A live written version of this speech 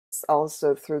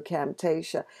also through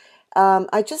Camtasia.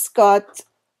 I just got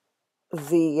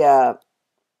the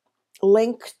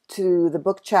link to the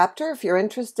book chapter. If you're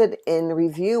interested in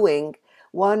reviewing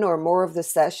one or more of the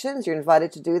sessions, you're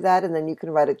invited to do that, and then you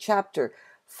can write a chapter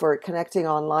for Connecting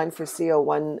Online for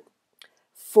CO1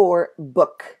 for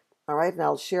book. All right, and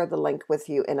I'll share the link with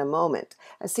you in a moment.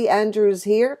 I see Andrew's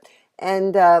here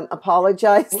and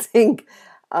apologizing.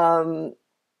 um,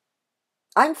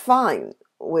 I'm fine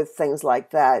with things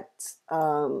like that.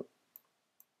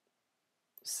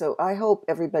 So I hope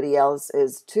everybody else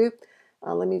is too.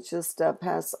 Let me just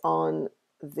pass on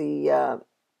the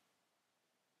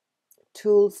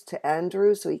tools to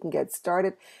Andrew so he can get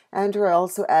started. Andrew, I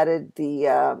also added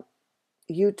the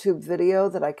YouTube video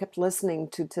that I kept listening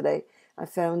to today. I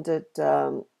found it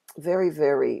very,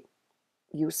 very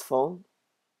useful.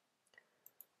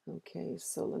 Okay,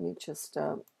 so let me just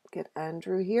get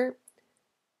Andrew here.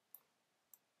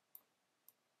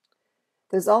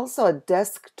 There's also a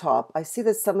desktop. I see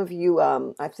that some of you,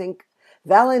 I think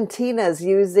Valentina is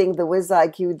using the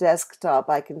WizIQ desktop.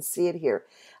 I can see it here.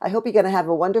 I hope you're going to have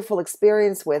a wonderful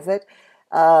experience with it.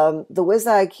 The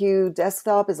WizIQ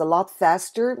desktop is a lot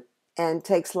faster and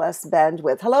takes less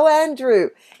bandwidth. Hello, Andrew,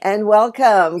 and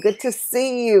welcome. Good to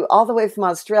see you all the way from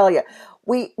Australia.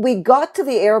 We got to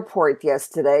the airport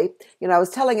yesterday. You know, I was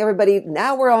telling everybody,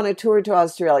 now we're on a tour to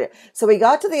Australia. So we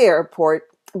got to the airport,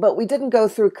 but we didn't go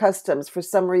through customs. For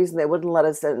some reason, they wouldn't let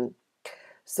us in.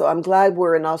 So I'm glad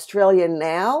we're in Australia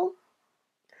now,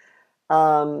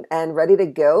 and ready to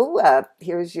go.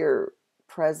 Here's your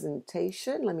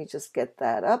presentation. Let me just get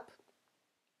that up.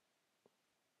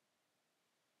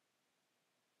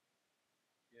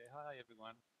 Yeah, hi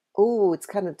everyone. Oh, it's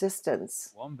kind of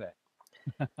distance. Wombat.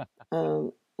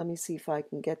 Let me see if I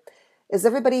can get. Is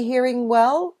everybody hearing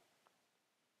well?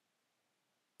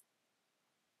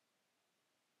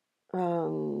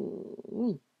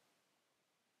 Hmm.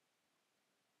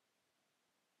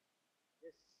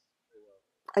 Yes, very well.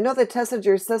 I know they tested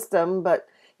your system, but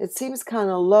it seems kind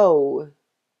of low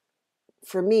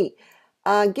for me.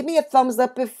 Give me a thumbs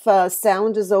up if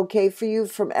sound is okay for you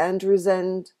from Andrew's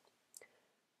end.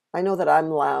 I know that I'm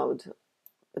loud,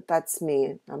 but that's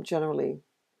me. I'm generally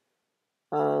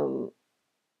um,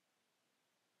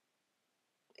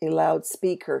 a loud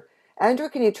speaker. Andrew,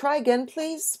 can you try again,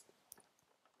 please?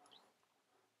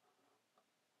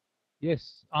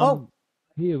 Yes, Oh,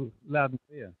 I'm here loud and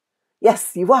clear.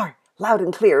 yes, you are loud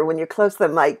and clear when you're close to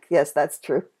the mic. Yes, that's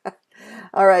true.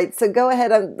 All right, so go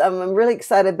ahead. I'm really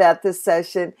excited about this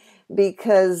session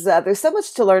because there's so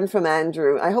much to learn from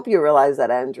Andrew. I hope you realize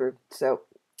that, Andrew. So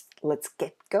let's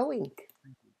get going.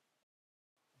 Thank you.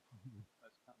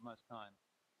 Most kind.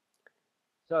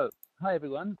 So, hi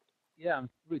everyone. Yeah, I'm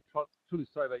really truly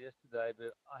sorry about yesterday,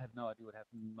 but I have no idea what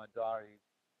happened in my diary.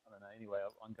 I don't know. Anyway,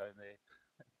 I'm going there.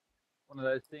 One of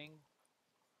those things.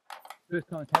 First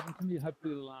time it's happened to me.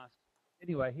 Hopefully it'll last.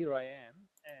 Anyway, here I am,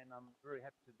 and I'm very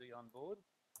happy to be on board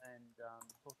and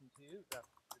talking to you about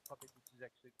the topic, which is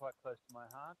actually quite close to my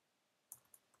heart.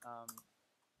 Um,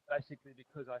 Basically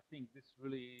because I think this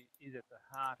really is at the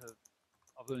heart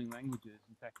of learning languages.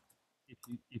 In fact, if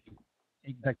you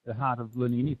in fact the heart of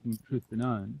learning anything, truth be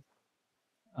known,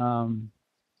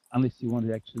 unless you want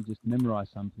to actually just memorize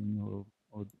something or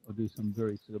do some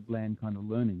very sort of bland kind of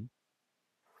learning,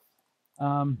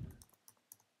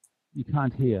 you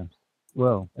can't hear.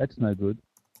 Well, that's no good.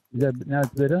 Is that now it's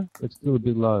better? It's still a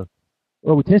bit low.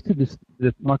 Well, we tested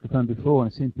the microphone before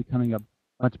and it seems to be coming up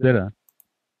much better.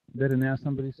 Better now,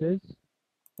 somebody says.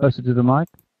 Closer to the mic.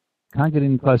 Can't get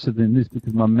any closer than this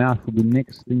because my mouth will be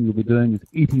next thing you'll be doing is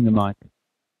eating the mic.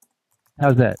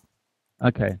 How's that?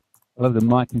 Okay. I'll have the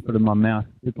mic in front of my mouth,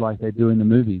 a bit like they do in the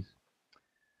movies.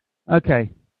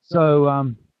 Okay.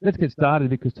 So let's get started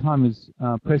because time is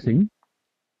pressing.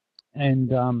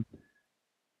 And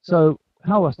so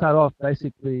how I start off,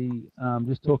 basically,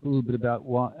 just talk a little bit about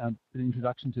what an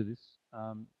introduction to this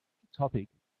topic.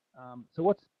 So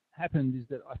what's happened is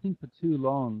that I think for too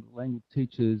long, language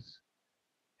teachers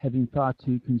have been far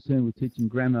too concerned with teaching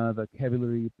grammar,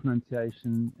 vocabulary,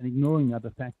 pronunciation, and ignoring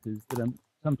other factors that are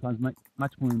sometimes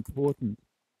much more important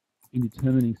in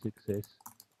determining success.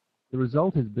 The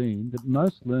result has been that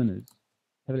most learners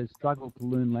have had a struggle to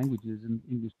learn languages and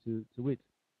English to wit.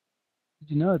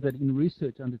 Did you know that in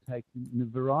research undertaken in a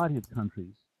variety of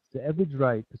countries, the average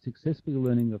rate for successfully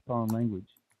learning a foreign language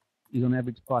is on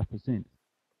average 5%?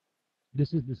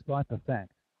 This is despite the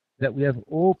fact that we have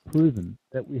all proven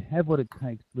that we have what it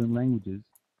takes to learn languages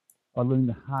by learning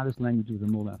the hardest language of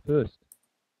them all out first.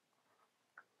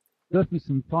 There must be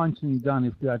some fine-tuning done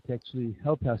if we are to actually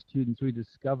help our students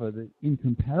rediscover the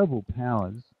incomparable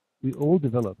powers we all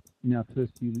develop in our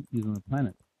first few years on the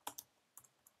planet.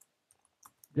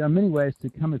 There are many ways to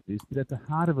come at this, but at the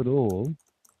heart of it all,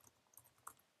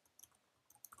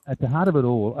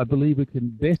 I believe we can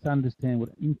best understand what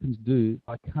infants do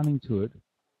by coming to it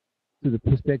through the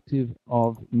perspective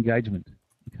of engagement.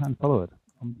 You can't follow it.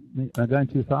 Am I going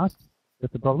too fast? Is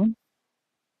that the problem?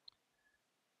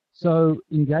 So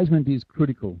engagement is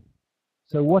critical.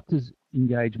 So what does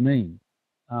engage mean?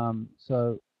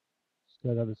 So let's go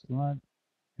to the other slide.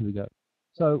 Here we go.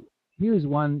 So here is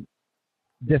one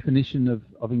definition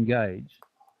of engage.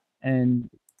 And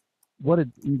what it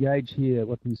engage here,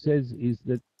 what he says is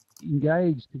that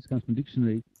engage, this comes from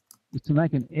dictionary, is to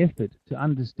make an effort to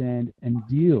understand and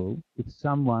deal with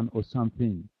someone or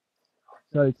something.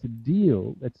 So it's a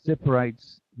deal that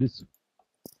separates this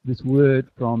word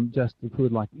from just a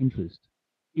word like interest.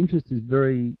 Interest is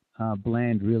very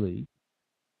bland, really.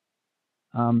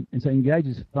 And so engage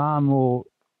is far more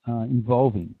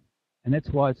involving. And that's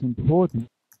why it's important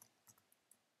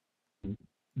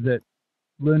that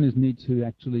learners need to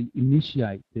actually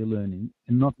initiate their learning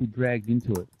and not be dragged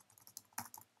into it.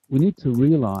 We need to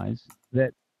realize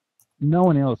that no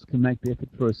one else can make the effort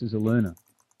for us as a learner.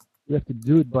 We have to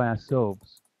do it by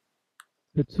ourselves.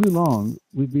 For too long,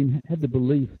 we've had the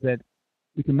belief that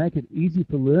we can make it easy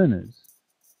for learners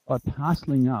by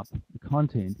parceling up the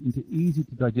content into easy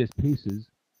to digest pieces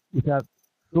without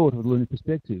thought of the learner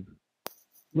perspective.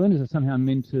 Learners are somehow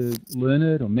meant to learn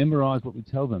it or memorize what we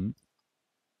tell them,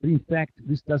 but in fact,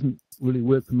 this doesn't really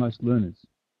work for most learners.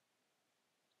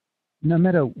 No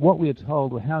matter what we are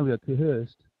told or how we are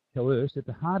coerced, at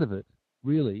the heart of it,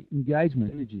 really,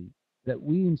 engagement, energy that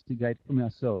we instigate from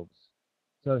ourselves.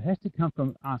 So it has to come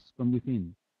from us, from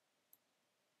within.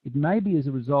 It may be as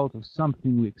a result of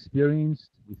something we experienced,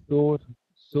 we thought,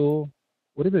 saw,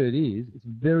 whatever it is, it's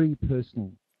very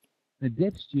personal. An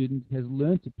adept student has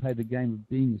learned to play the game of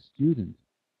being a student,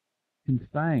 can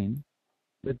feign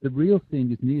that the real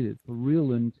thing is needed for real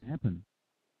learning to happen.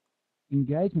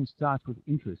 Engagement starts with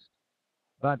interest,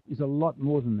 but is a lot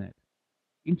more than that.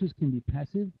 Interest can be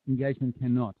passive, engagement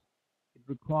cannot. It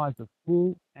requires the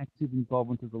full, active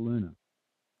involvement of the learner.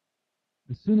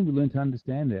 The sooner we learn to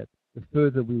understand that, the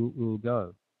further we will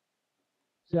go.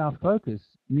 So our focus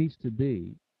needs to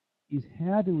be, is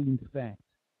how do we in fact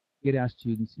get our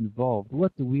students involved?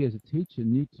 What do we as a teacher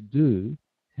need to do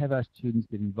to have our students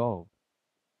get involved?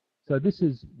 So this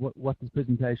is what this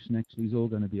presentation actually is all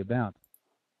going to be about.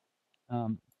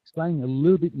 Explaining a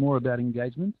little bit more about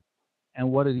engagement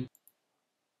and what it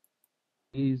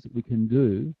is we can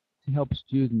do to help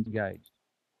students engage.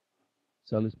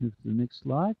 So let's move to the next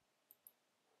slide.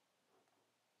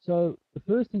 So the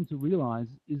first thing to realize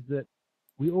is that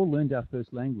we all learned our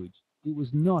first language. It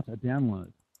was not a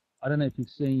download. I don't know if you've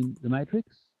seen The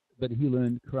Matrix, but he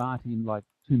learned karate in like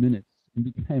 2 minutes and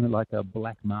became like a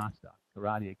black master,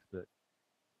 karate expert.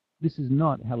 This is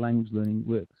not how language learning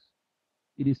works.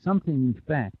 It is something, in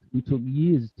fact, we took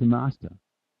years to master.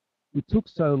 We took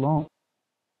so long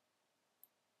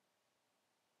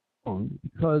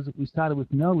because we started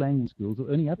with no language skills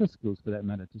or any other skills for that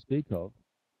matter to speak of.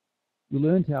 We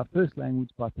learned our first language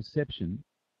by perception,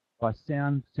 by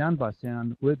sound, sound by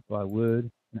sound, word by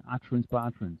word, and utterance by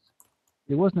utterance.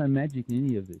 There was no magic in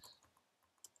any of this.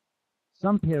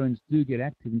 Some parents do get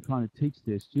active in trying to teach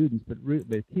their students,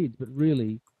 their kids, but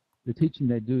really the teaching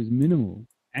they do is minimal,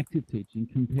 active teaching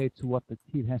compared to what the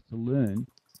kid has to learn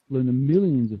the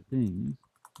millions of things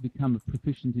to become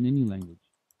proficient in any language.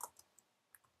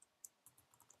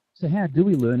 So how do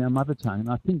we learn our mother tongue? And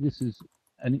I think this is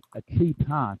a key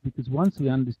part, because once we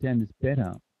understand this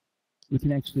better, we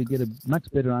can actually get a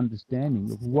much better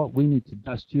understanding of what we need to do.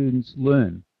 Our students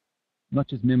learn, not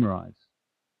just memorize.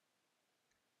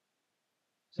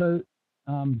 So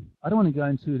I don't want to go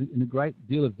into it in a great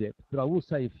deal of depth, but I will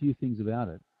say a few things about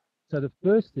it. So the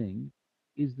first thing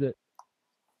is that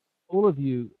all of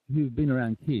you who've been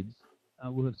around kids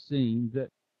will have seen that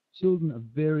children are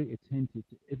very attentive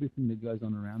to everything that goes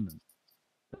on around them.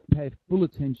 They pay full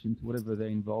attention to whatever they're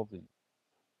involved in.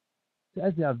 So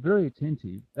as they are very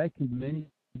attentive, they can do many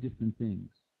different things.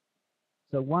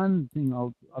 So one thing,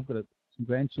 I've got some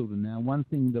grandchildren now, one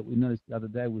thing that we noticed the other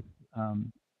day with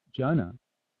Jonah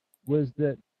was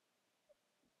that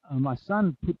my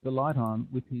son put the light on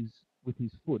with his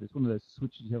foot. It's one of those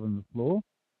switches you have on the floor.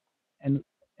 And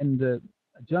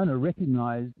Jonah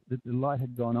recognized that the light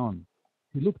had gone on.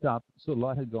 He looked up, saw the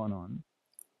light had gone on,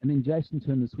 and then Jason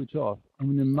turned the switch off. And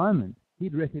in a moment,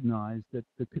 he'd recognized that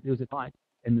there was a light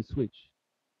and the switch.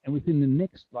 And within the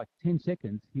next, 10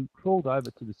 seconds, he crawled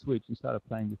over to the switch and started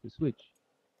playing with the switch.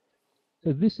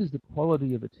 So this is the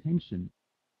quality of attention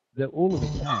that all of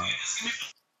us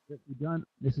have. that we don't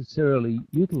necessarily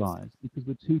utilize because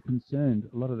we're too concerned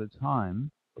a lot of the time,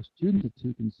 or students are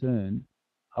too concerned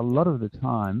a lot of the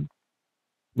time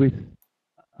with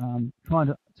trying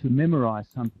to memorize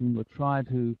something or try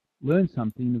to learn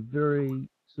something in a very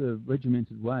sort of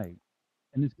regimented way.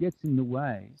 And this gets in the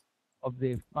way of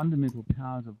their fundamental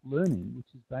powers of learning,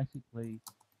 which is basically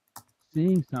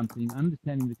seeing something,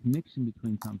 understanding the connection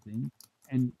between something,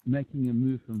 and making a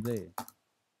move from there.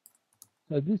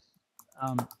 So this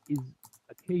is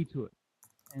a key to it.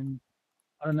 And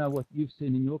I don't know what you've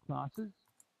seen in your classes,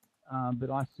 but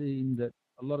I've seen that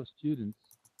a lot of students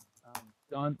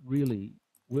don't really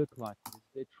work like this.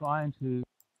 They're trying to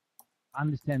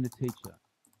understand the teacher.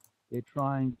 They're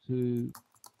trying to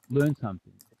learn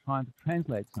something. They're trying to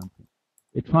translate something.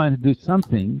 They're trying to do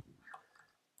something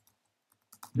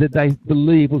that they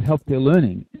believe will help their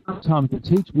learning.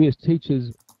 Sometimes we as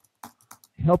teachers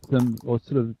help them, or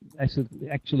sort of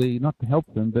actually not to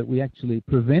help them, but we actually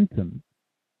prevent them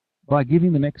by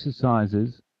giving them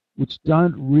exercises which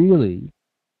don't really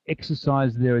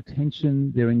exercise their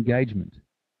attention, their engagement.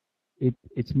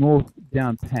 It's more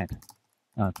down pat.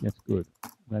 Oh, that's good.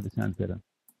 Glad it sounds better.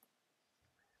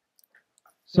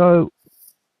 So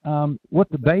what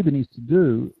the baby needs to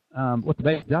do, what the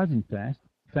baby does in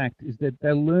fact, is that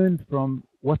they learn from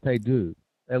what they do.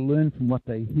 They learn from what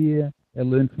they hear. They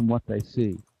learn from what they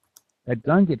see. They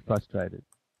don't get frustrated.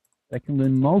 They can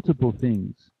learn multiple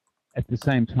things at the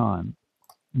same time,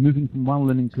 moving from one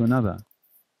learning to another.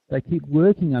 They keep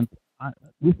working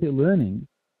with their learning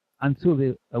until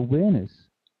their awareness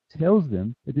tells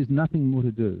them that there's nothing more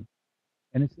to do.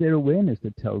 And it's their awareness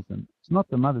that tells them. It's not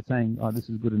the mother saying, oh, this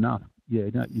is good enough. Yeah,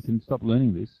 no, you can stop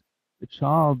learning this. The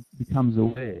child becomes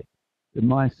aware that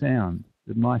my sound,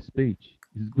 that my speech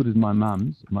is as good as my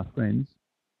mum's, my friend's.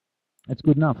 That's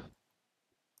good enough.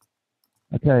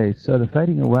 Okay, so the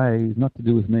fading away is not to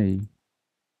do with me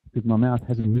because my mouth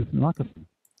hasn't moved from the microphone.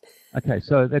 Okay,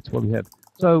 so that's what we have.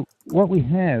 So what we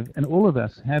have, and all of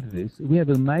us have this, we have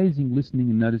amazing listening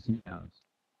and noticing powers.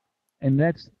 And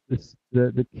that's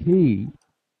the key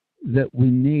that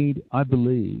we need, I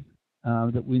believe,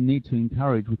 that we need to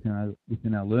encourage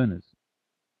within our learners.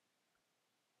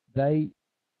 They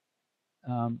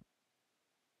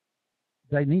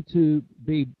need to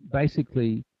be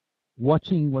basically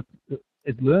watching what,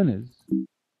 as learners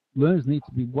need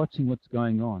to be watching what's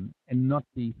going on and not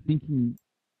be thinking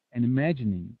and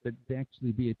imagining, but to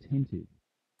actually be attentive.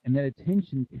 And that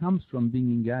attention comes from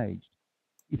being engaged.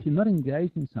 If you're not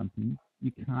engaged in something,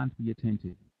 you can't be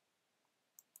attentive.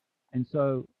 And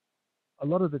so a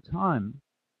lot of the time,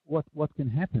 what can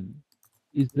happen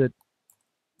is that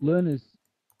learners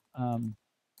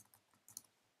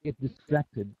get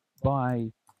distracted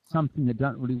by something they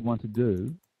don't really want to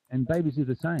do, and babies do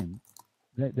the same.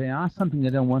 They ask something they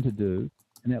don't want to do,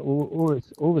 and they all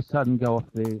of a sudden go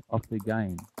off their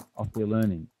game, off their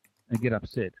learning, and get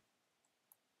upset.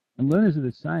 And learners are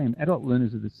the same. Adult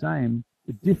learners are the same.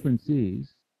 The difference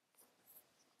is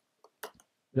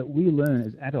that we learn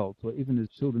as adults, or even as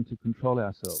children, to control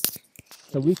ourselves.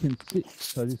 So we can sit.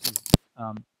 So this is.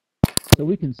 So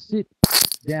we can sit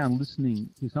down listening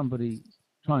to somebody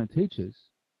trying to teach us,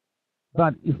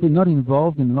 but if we're not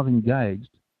involved and not engaged,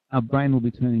 our brain will be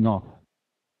turning off,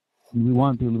 and we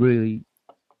won't be really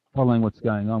following what's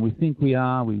going on. We think we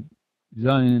are. We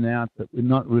zone in and out, but we're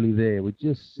not really there. We're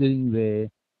just sitting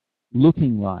there,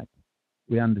 looking like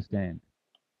we understand.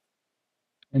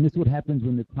 And this is what happens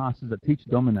when the classes are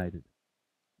teacher-dominated.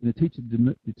 When the teacher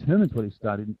determines what is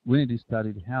studied, when it is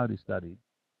studied, how it is studied.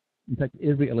 In fact,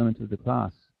 every element of the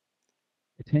class.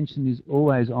 Attention is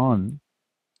always on,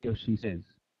 he or she says.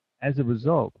 As a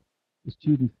result, the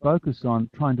students focus on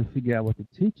trying to figure out what the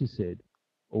teacher said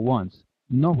or wants,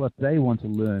 not what they want to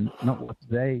learn, not what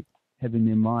they have in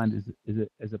their mind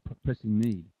as a pressing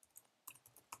need.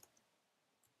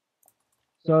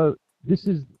 So this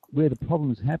is where the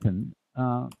problems happen,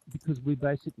 because we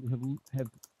basically have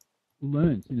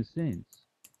learned, in a sense,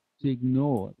 to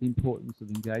ignore the importance of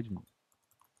engagement.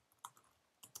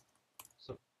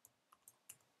 So,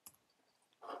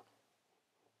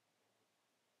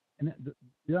 and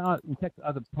there are, in fact,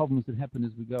 other problems that happen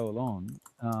as we go along,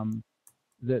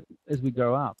 that as we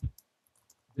grow up,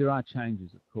 there are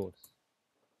changes, of course.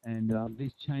 And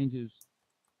these changes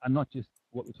are not just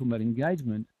what we're talking about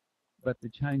engagement, but the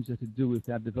changes that to do with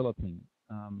our developing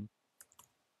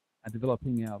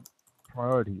our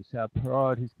priorities. Our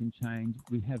priorities can change.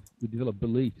 We develop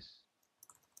beliefs.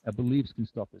 Our beliefs can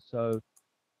stop us. So,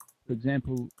 for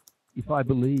example, if I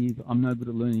believe I'm no good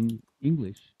at learning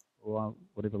English or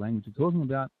whatever language you're talking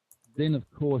about, then of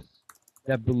course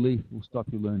that belief will stop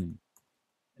you learning.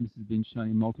 And this has been shown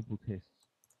in multiple tests.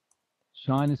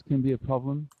 Shyness can be a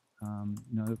problem. You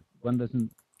know, if one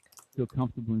doesn't feel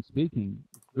comfortable in speaking,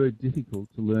 it's very difficult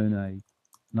to learn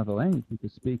another language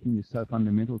because speaking is so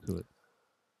fundamental to it.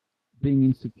 Being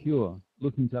insecure,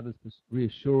 looking to others for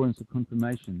reassurance or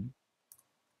confirmation,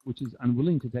 which is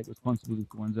unwilling to take responsibility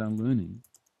for one's own learning.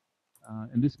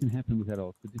 And this can happen with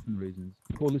adults for different reasons.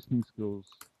 Poor listening skills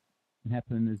can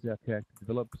happen as our character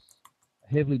develops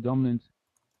a heavily dominant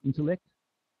intellect,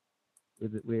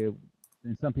 where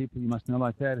and some people you must know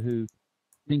like that who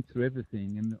think through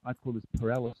everything, and I call this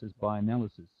paralysis by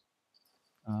analysis.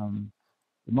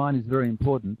 The mind is very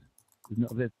important,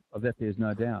 of that there's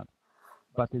no doubt,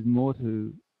 but there's more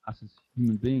to us as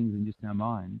human beings than just our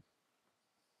minds.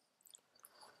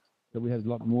 So we have a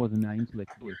lot more than our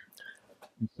intellect with.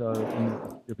 And so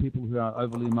there are people who are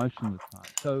overly emotional at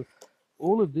times. So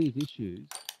all of these issues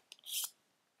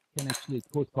can actually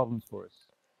cause problems for us,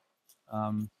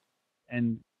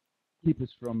 and keep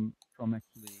us from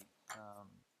actually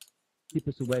keep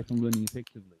us away from learning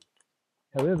effectively.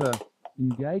 However,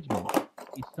 engagement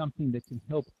is something that can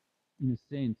help, in a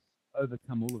sense,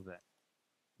 overcome all of that.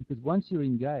 Because once you're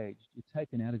engaged, you're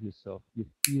taken out of yourself. You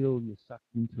feel you're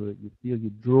sucked into it. You feel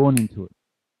you're drawn into it.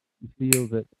 You feel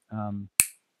that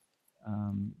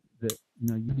that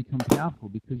you become powerful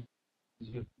because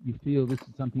you feel this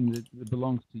is something that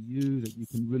belongs to you, that you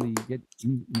can really get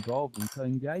involved in. So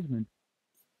engagement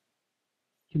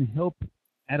can help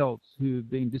adults who've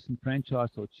been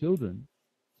disenfranchised or children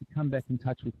to come back in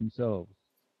touch with themselves.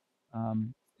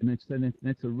 And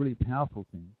that's a really powerful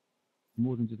thing,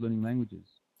 more than just learning languages.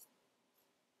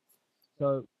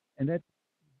 So, and that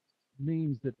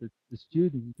means that the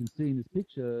student, you can see in this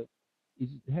picture, is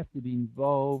have to be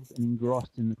involved and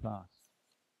engrossed in the class.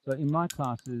 So in my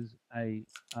classes, a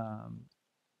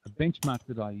benchmark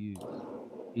that I use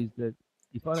is that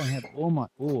if I don't have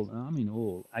all, and I mean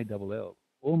all, A-double-L,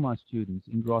 all my students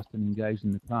engrossed and engaged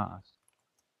in the class,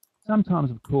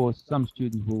 sometimes, of course, some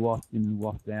students will waft in and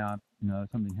waft out,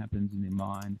 something happens in their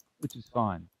mind, which is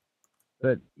fine.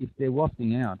 But if they're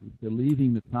wafting out, if they're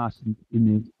leaving the class,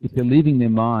 if they're leaving their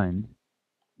mind,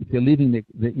 if they're leaving if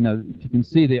you can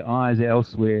see their eyes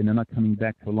elsewhere and they're not coming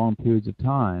back for long periods of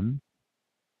time,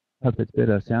 hope that's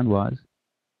better sound-wise,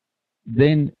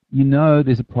 then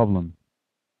there's a problem.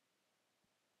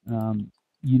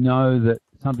 You know that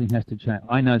something has to change.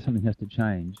 I know something has to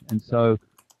change. And so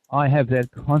I have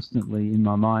that constantly in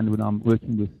my mind when I'm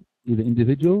working with either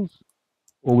individuals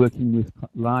or working with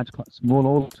small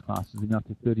audience classes, even up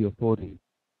to 30 or 40,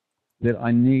 that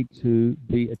I need to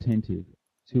be attentive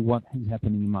to what is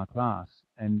happening in my class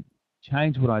and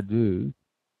change what I do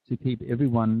to keep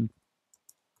everyone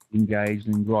engaged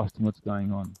and engrossed in what's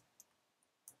going on.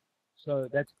 So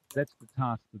that's the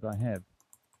task that I have.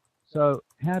 So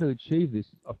how to achieve this,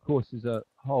 of course, is a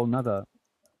whole nother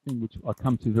thing which I'll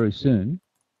come to very soon.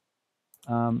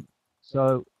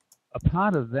 So a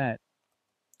part of that,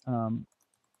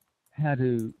 how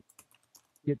to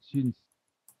get students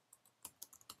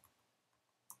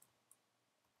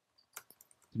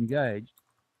engaged,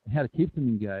 and how to keep them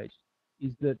engaged,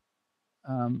 is that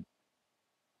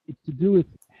it's to do with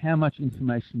how much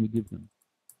information we give them.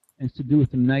 And it's to do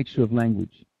with the nature of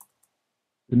language.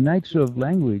 The nature of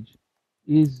language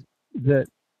is that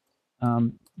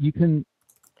you can,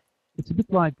 it's a bit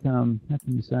like, how can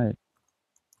you say it?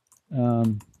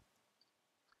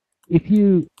 If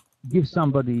you give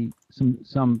somebody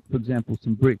some, for example,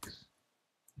 some bricks,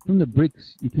 from the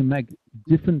bricks you can make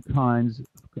different kinds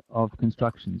of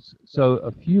constructions. So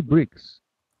a few bricks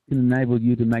can enable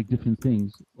you to make different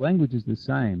things. Language is the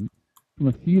same. From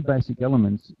a few basic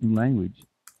elements in language,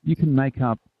 you can make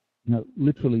up,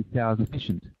 literally thousands of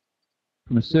efficient.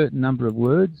 From a certain number of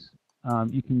words,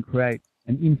 you can create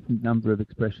an infinite number of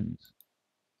expressions.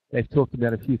 They've talked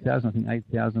about a few thousand, I think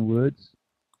 8,000 words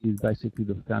is basically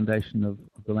the foundation of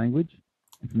the language.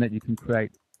 And from that you can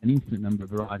create an infinite number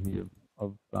of variety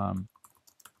of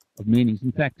meanings.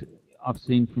 In fact, I've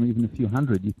seen from even a few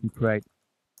hundred, you can create,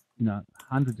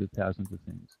 hundreds of thousands of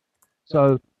things.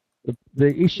 So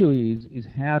the issue is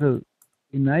how to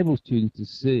enable students to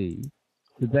see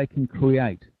that they can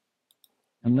create.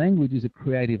 And language is a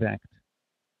creative act.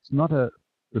 It's not a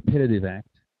repetitive act.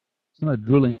 It's not a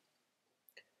drilling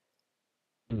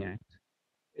act.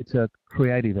 It's a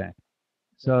creative act.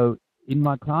 So in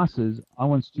my classes, I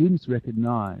want students to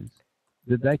recognize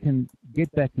that they can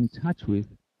get back in touch with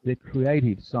their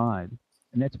creative side.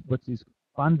 And that's what is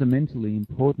fundamentally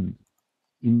important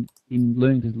in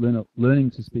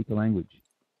learning to speak a language.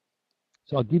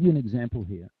 So I'll give you an example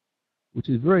here, which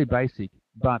is very basic,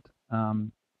 but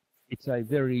it's a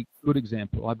very good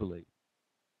example, I believe.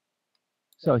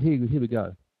 So here we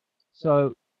go.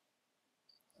 So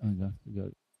We go this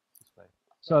way.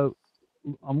 So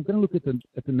I'm going to look at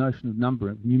the notion of number,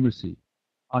 of numeracy.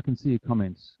 I can see your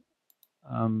comments.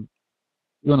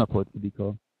 You're not quite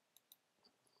good,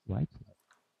 Wait.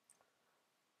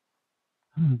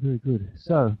 Oh, very good.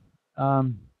 So,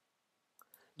 Do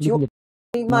you looking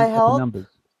need my at the help? numbers.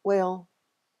 Well,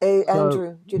 So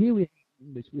Andrew, here we have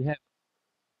English. We have.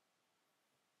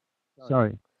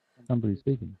 Sorry, somebody's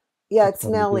speaking. yeah, That's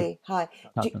it's probably good. Nellie. Hi.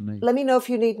 Apart from me. Let me know if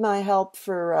you need my help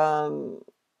for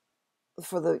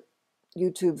the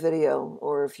YouTube video,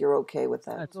 or if you're okay with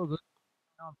that. That's all good.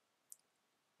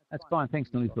 That's fine. Thanks,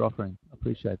 Nelly, for offering. I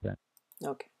appreciate that.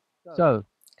 Okay. So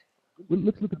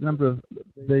let's look at the number of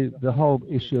the whole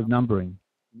issue of numbering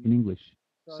in English.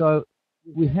 So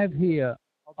we have here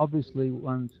obviously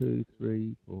 1, 2,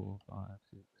 3, 4, 5,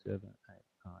 6, 7, 8,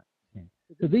 9, 10.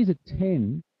 So these are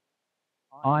 10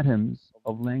 items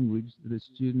of language that a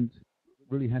student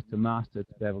really has to master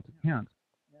to be able to count.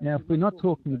 Now, if we're not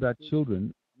talking about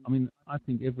children, I mean, I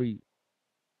think infants,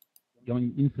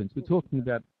 we're talking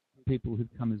about people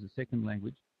who've come as a second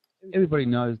language. Everybody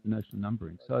knows the notion of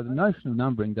numbering. So the notion of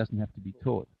numbering doesn't have to be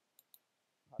taught,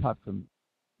 apart from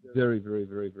very, very,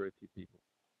 very, very few people.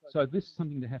 So this is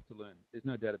something they have to learn. There's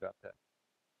no doubt about that.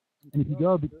 And if we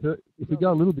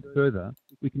go a little bit further,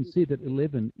 we can see that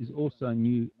 11 is also a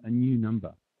new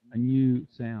number, a new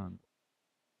sound.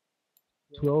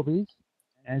 12 is,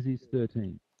 as is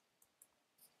 13.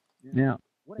 Now,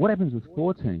 what happens with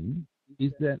 14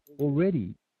 is that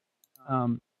already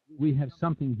we have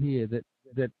something here that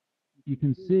you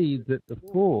can see that the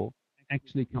 4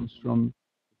 actually comes from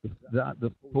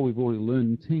the 4 we've already learned,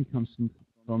 and 10 comes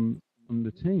from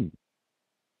the team.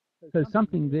 So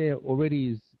something there already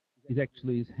has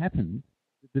happened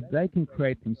that they can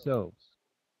create themselves.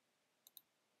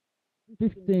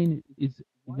 15 is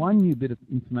one new bit of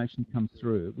information comes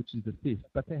through, which is the 5th,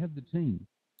 but they have the team.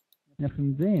 Now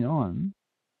from then on,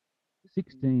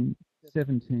 16,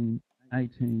 17,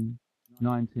 18,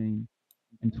 19,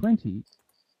 and 20.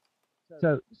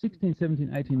 So 16,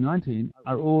 17, 18, 19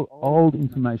 are all old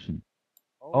information.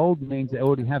 Old means they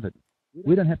already have it.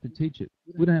 We don't have to teach it.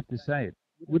 We don't have to say it.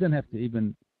 We don't have to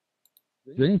even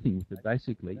do anything with it,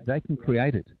 basically. They can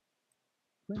create it.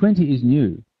 20 is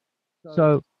new.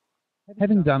 So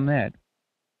having done that,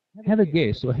 have a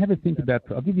guess or have a think about,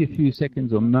 I'll give you a few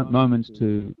seconds or moments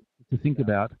to think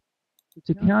about,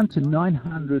 to count to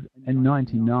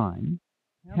 999,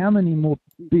 how many more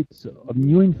bits of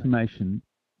new information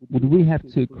would we have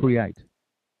to create?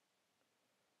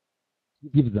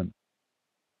 Give them.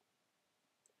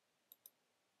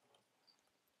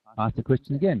 Ask the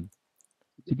question again.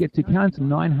 To get to count to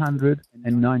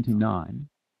 999,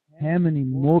 how many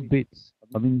more bits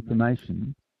of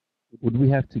information would we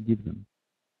have to give them,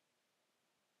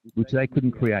 which they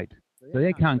couldn't create? So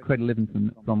they can't create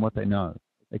 11 from what they know.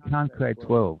 They can't create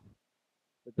 12,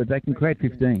 but they can create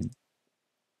 15.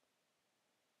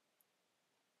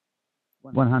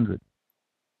 100.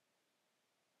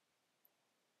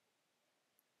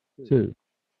 2.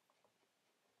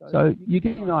 So you're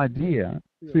getting an idea,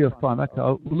 3 or 5, okay,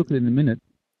 we'll look at it in a minute.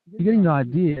 You're getting the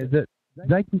idea that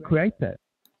they can create that.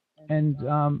 And,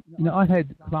 you know, I've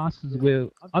had classes where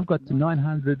I've got to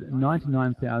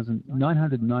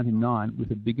 999,999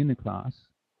 with a beginner class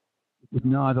with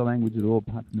no other language at all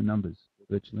apart from the numbers,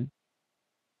 virtually.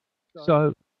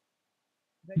 So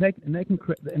they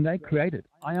create it.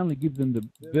 I only give them the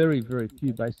very, very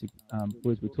few basic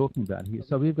words we're talking about here.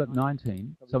 So we've got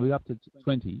 19, so we're up to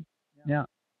 20. Now,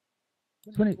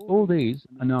 20, all these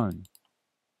are known.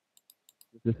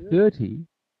 The 30,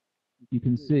 you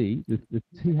can see, the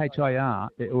THIR,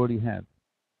 they already have.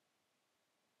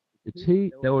 The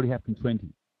T, they already have from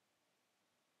 20.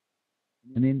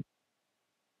 And then,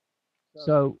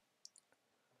 so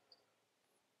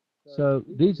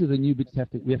these are the new bits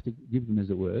we have to give them, as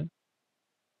it were.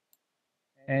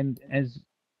 And as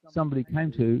somebody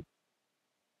came to,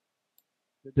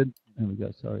 there we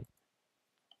go, sorry.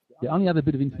 The only other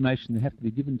bit of information they have to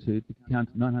be given to count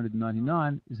to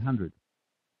 999 is 100.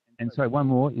 And sorry, one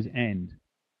more is AND.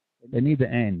 They need the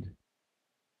AND,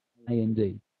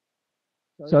 A-N-D.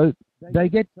 So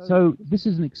this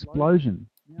is an explosion.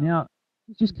 Now,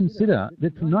 just consider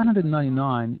that from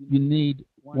 999, you need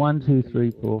 1, 2,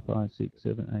 3, 4, 5, 6,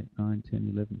 7, 8, 9, 10,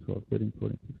 11, 12, 13,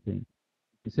 14, 15,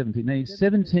 17. Now,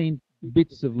 17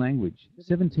 bits of language,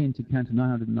 17 to count to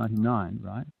 999,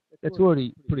 right? That's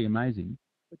already pretty amazing.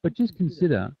 But just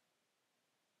consider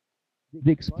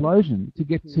the explosion to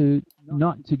get to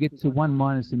 1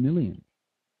 minus a million.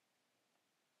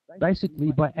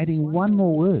 Basically, by adding one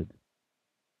more word,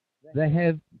 they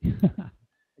have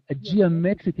a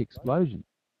geometric explosion.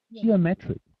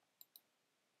 Geometric.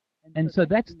 And so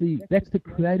that's the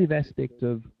creative aspect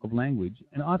of language.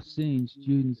 And I've seen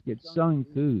students get so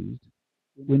enthused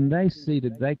when they see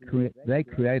that they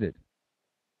create it.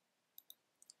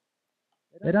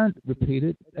 They don't repeat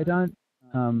it. They don't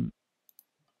you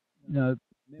know,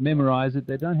 memorize it.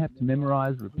 They don't have to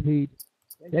memorize, repeat.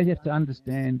 They have to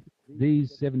understand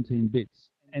these 17 bits.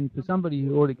 And for somebody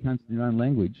who already comes to their own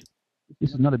language,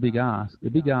 this is not a big ask. The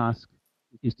big ask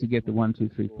is to get the 1, 2,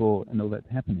 3, 4 and all that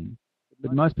happening.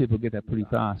 But most people get that pretty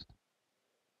fast.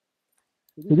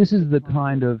 So this is the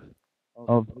kind of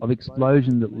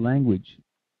explosion that language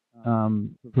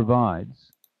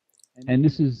provides. And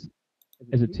this is,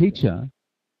 as a teacher,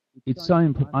 it's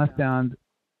so I found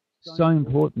so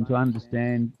important to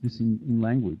understand this in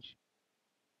language,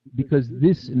 because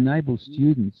this enables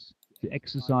students to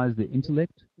exercise their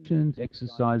intellect, to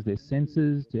exercise their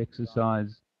senses, to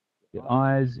exercise their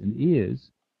eyes and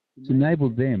ears, to enable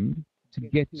them to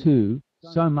get to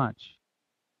so much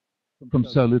from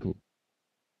so little.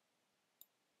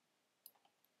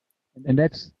 And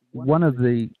that's one of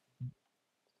the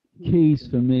keys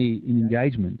for me in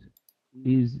engagement,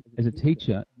 is, as a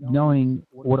teacher, knowing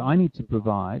what I need to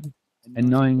provide and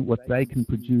knowing what they can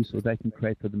produce or they can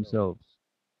create for themselves.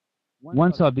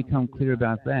 Once I become clear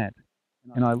about that,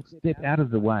 and I step out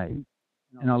of the way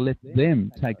and I let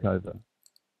them take over,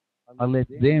 I let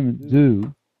them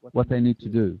do what they need to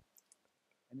do.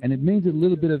 And it means a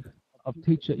little bit of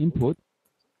teacher input,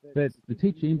 but the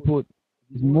teacher input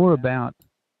is more about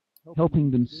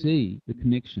helping them see the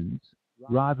connections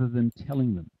rather than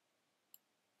telling them.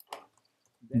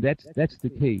 And that's the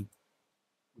key,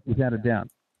 without a doubt.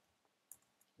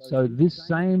 So this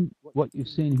same, what you've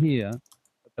seen here,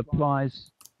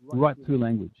 applies right through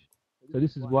language. So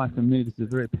this is why, for me, this is a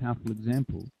very powerful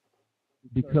example,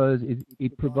 because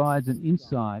it provides an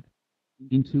insight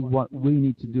into what we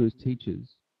need to do as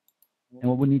teachers and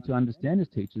what we need to understand as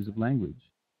teachers of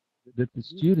language, that the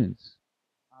students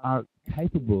are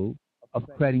capable of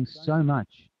creating so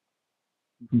much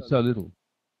from so little.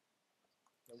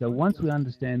 So once we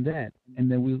understand that, and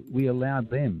then we allow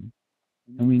them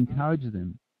and we encourage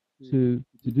them to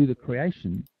do the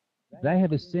creation, they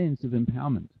have a sense of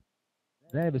empowerment.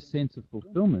 They have a sense of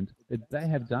fulfillment that they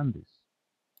have done this.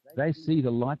 They see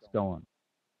the lights go on.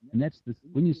 And that's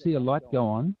when you see a light go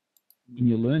on in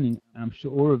your learning, and I'm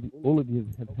sure all of you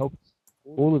have helped,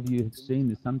 all of you have seen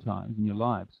this sometimes in your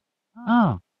lives.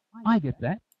 Ah, I get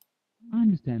that. I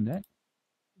understand that.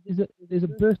 There's a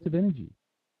burst of energy.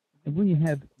 And when you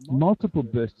have multiple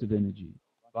bursts of energy,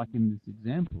 like in this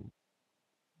example,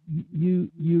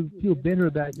 you feel better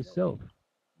about yourself.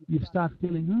 You start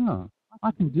feeling, oh,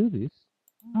 I can do this.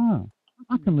 Oh,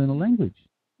 I can learn a language.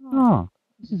 Oh,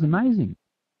 this is amazing.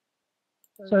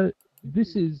 So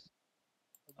this is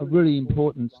a really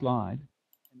important slide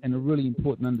and a really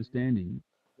important understanding,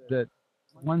 that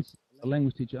once a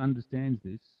language teacher understands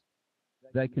this,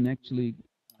 they can actually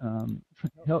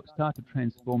help start to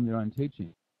transform their own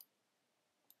teaching.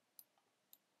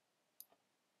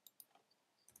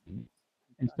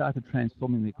 And started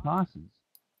transforming their classes,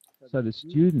 so the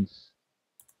students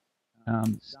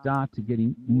start to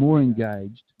getting more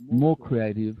engaged, more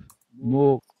creative,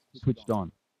 more switched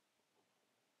on.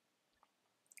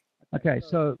 Okay,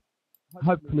 so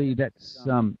hopefully that's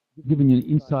given you an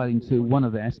insight into one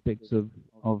of the aspects of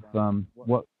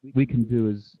what we can do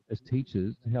as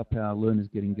teachers to help our learners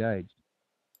get engaged.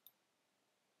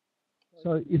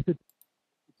 So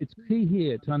it's key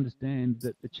here to understand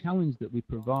that the challenge that we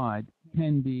provide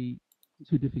can be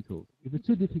too difficult. If it's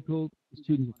too difficult, the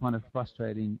students will find it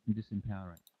frustrating and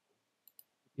disempowering.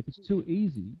 If it's too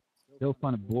easy, they'll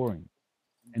find it boring.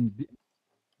 And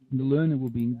the learner will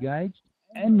be engaged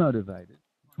and motivated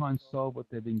to try and solve what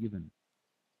they've been given.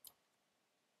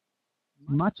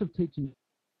 Much of teaching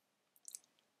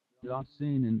that I've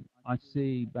seen, and I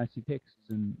see basic texts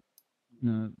and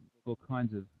all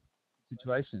kinds of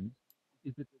situations,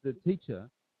 is that the teacher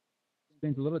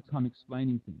spends a lot of time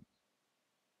explaining things.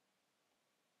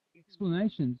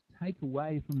 Explanations take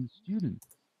away from the student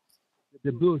the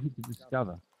ability to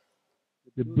discover,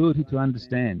 the ability to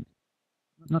understand,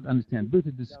 not understand,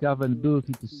 ability to discover and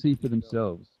ability to see for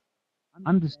themselves.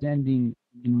 Understanding,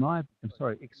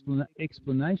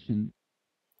 explanation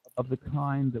of the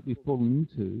kind that we've fallen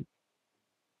into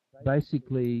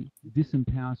basically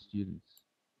disempowers students.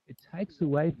 It takes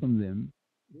away from them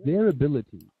their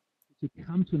ability to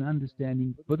come to an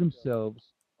understanding for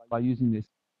themselves by using this.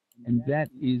 And that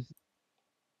is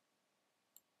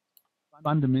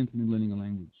fundamental in learning a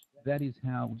language. That is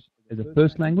how, as a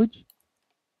first language,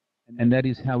 and that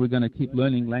is how we're going to keep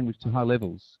learning language to high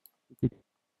levels.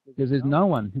 Because there's no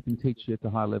one who can teach you at the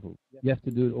high level. You have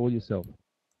to do it all yourself.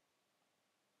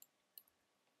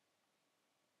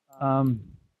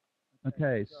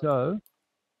 Okay, so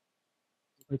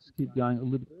let's keep going a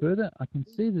little bit further. I can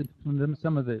see that from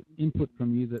some of the input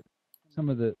from you that some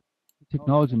of the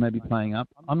technology may be playing up.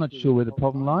 I'm not sure where the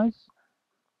problem lies,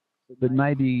 but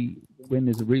maybe when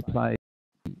there's a replay,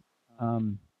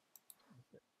 um,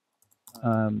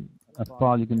 a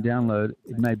file you can download,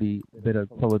 it may be better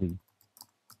quality.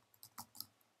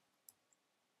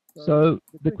 So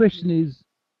the question is,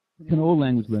 can all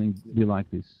language learning be like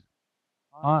this?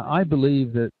 I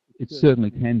believe that it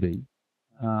certainly can be.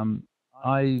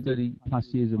 30 plus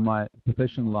years of my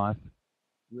professional life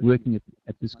working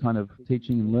at this kind of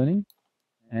teaching and learning,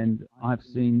 and I've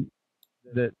seen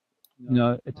that,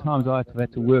 at times I've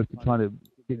had to work to try to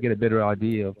get a better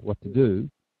idea of what to do.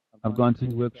 I've gone to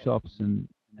workshops and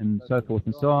so forth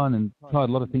and so on, and tried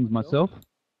a lot of things myself,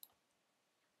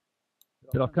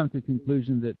 but I've come to the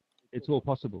conclusion that it's all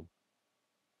possible.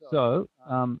 So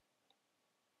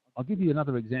I'll give you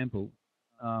another example.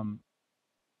 I'm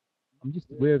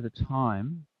just aware of the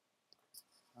time,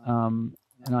 and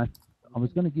I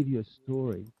was going to give you a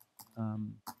story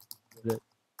that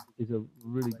is a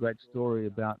really great story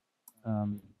about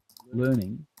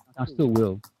learning. I still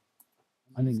will.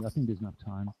 I think there's enough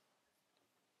time.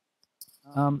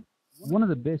 One of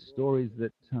the best stories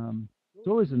that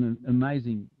stories are an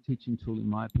amazing teaching tool, in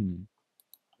my opinion.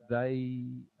 They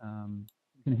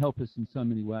can help us in so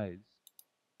many ways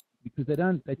because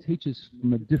they teach us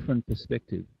from a different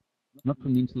perspective, not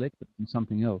from the intellect, but from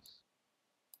something else.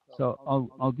 So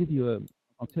I'll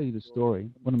tell you the story,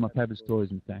 one of my favorite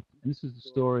stories, in fact. And this is the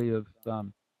story of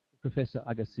Professor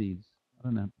Agassiz. I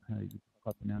don't know how you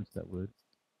quite pronounce that word.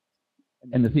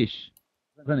 And the fish.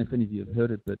 I don't know if any of you have heard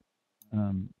it, but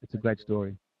it's a great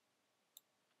story.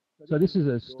 So this is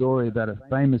a story about a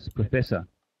famous professor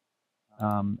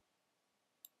and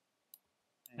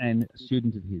a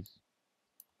student of his.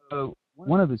 So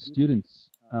one of his students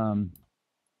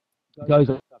goes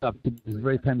up to this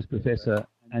very famous professor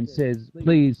and says,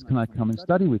 "Please, can I come and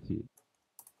study with you?"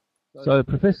 So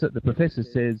the professor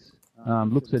says,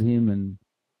 looks at him and,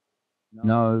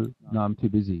 no, I'm too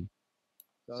busy.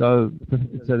 So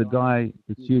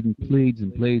the student pleads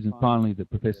and pleads, and finally the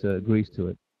professor agrees to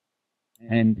it.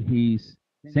 And he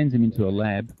sends him into a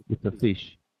lab with the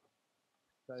fish.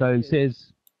 So he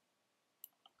says,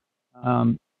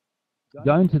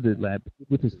 go into the lab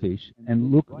with this fish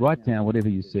and write down whatever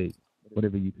you see,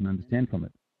 whatever you can understand from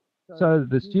it. So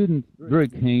the student, very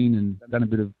keen and done a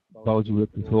bit of biology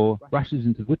work before, rushes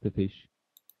with the fish,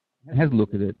 has a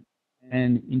look at it,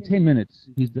 and in 10 minutes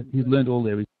he's learned all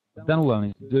there is, done all there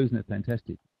is to do. Isn't it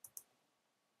fantastic?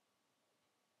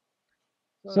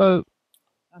 So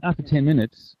after 10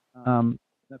 minutes, no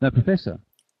professor.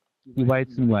 He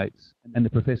waits and waits, and the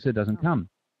professor doesn't come.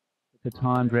 The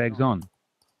time drags on.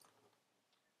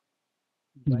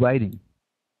 He's waiting.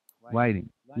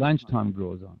 Lunchtime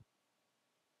draws on.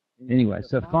 Anyway,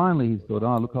 so finally he thought,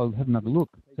 oh, look, I'll have another look.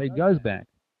 So he goes back,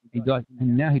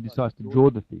 and now he decides to draw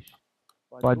the fish.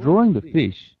 By drawing the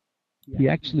fish, he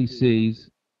actually sees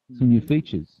some new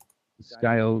features, the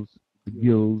scales, the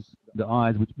gills, the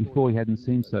eyes, which before he hadn't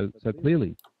seen so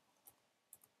clearly.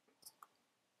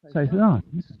 So he said, oh,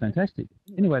 this is fantastic.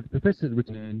 Anyway, the professor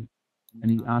returned, and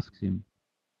he asks him.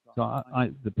 So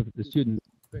the student,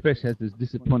 professor has this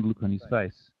disappointed look on his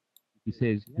face. He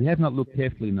says, you have not looked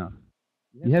carefully enough.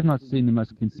 You have not seen the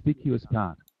most conspicuous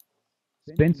part.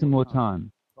 Spend some more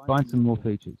time. Find some more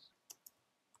features.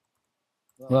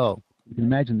 Well, you can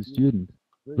imagine the student,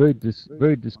 very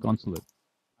disconsolate,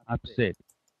 upset.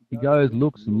 He goes,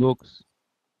 looks and looks,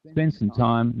 spends some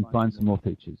time and finds some more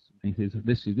features. And he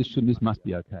says, this must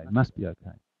be okay. Must be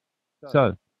okay.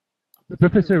 So the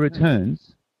professor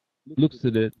returns, looks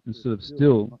at it, and sort of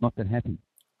still not that happy.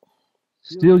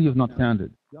 Still, you've not found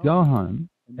it. Go home,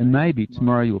 and maybe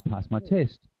tomorrow you will pass my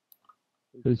test.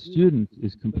 The student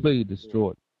is completely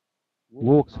distraught.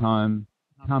 Walks home,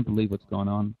 can't believe what's gone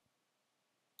on.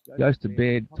 Goes to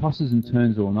bed, tosses and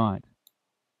turns all night.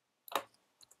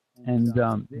 And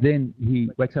then he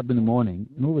wakes up in the morning,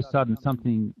 and all of a sudden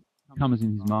something comes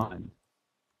in his mind.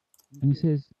 And he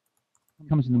says,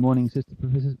 comes in the morning and says to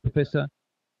the Professor,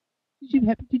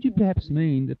 did you perhaps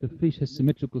mean that the fish has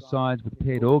symmetrical sides with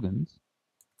paired organs?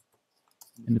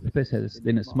 And the professor has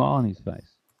then a smile on his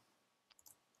face.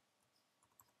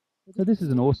 So this is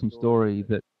an awesome story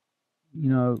that,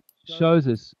 shows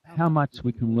us how much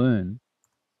we can learn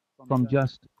from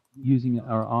just using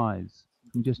our eyes,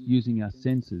 from just using our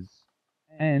senses,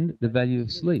 and the value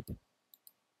of sleep.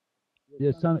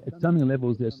 At so many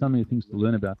levels, there are so many things to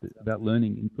learn about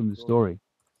learning from the story.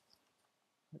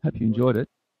 Hope you enjoyed it.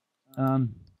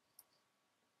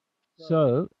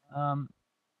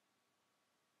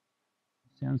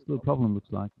 Sounds still a problem,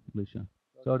 looks like, Alicia.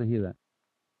 Sorry to hear that.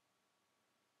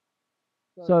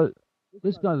 So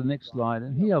let's go to the next slide,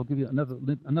 and here I'll give you another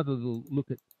little look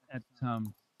at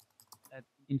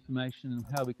information and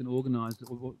how we can organise it,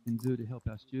 or what we can do to help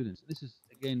our students. This is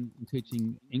again in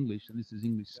teaching English, and this is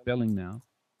English spelling now.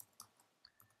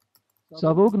 So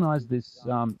I've organised this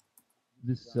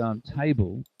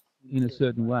table in a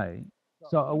certain way.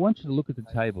 So I want you to look at the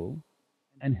table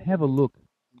and have a look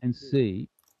and see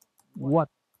what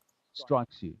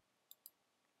strikes you.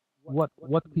 What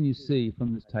can you see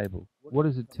from this table? What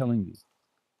is it telling you?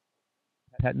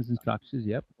 Patterns and structures,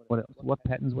 yep. What else? What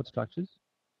patterns, what structures?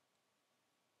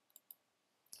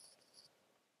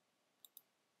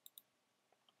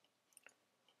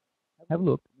 Have a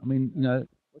look. I mean, you know,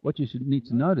 what you should need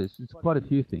to notice is quite a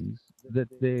few things. That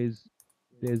there's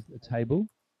a table.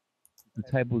 The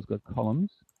table's got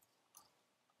columns,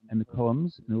 and the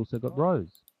columns and also got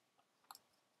rows.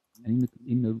 And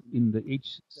in the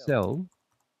each cell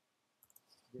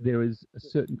there is a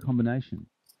certain combination.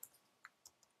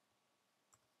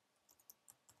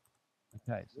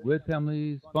 Okay, so word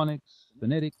families, phonics,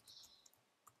 phonetics,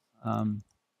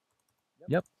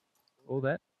 yep, all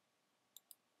that.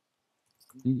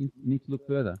 You need to look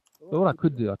further. But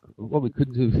what we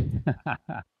could do,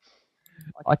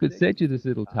 I could set you this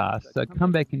little task. So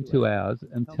come back in 2 hours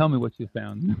and tell me what you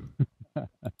found.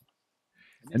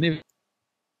 And if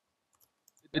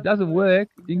it doesn't work,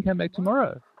 you can come back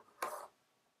tomorrow.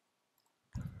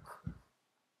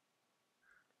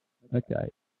 Okay.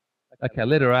 Okay,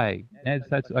 letter A.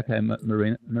 That's okay,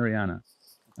 Mariana.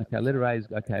 Okay, letter A is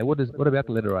okay. What about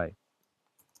the letter A?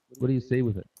 What do you see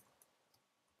with it?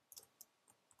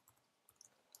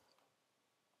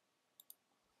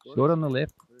 Short on the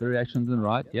left, variations on the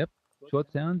right. Yep.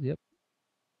 Short sounds. Yep.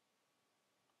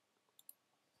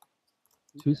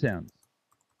 2 sounds.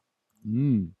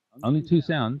 Only 2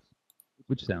 sounds.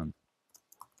 Which sounds?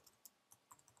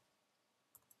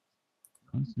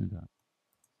 Consonant R.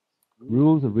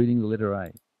 Rules of reading the letter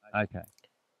A. Okay.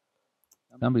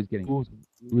 Somebody's getting rules of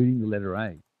reading the letter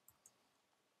A.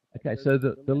 Okay, so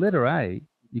the letter A,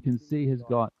 you can see, has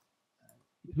got,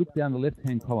 if you look down the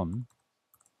left-hand column,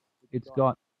 it's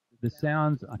got the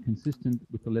sounds are consistent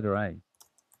with the letter A.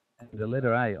 And the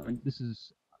letter A, I mean, this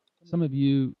is, some of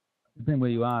you, depending where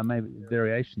you are, maybe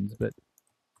variations, but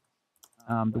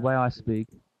the way I speak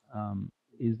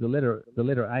is the letter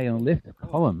A on the left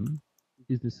column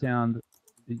is the sound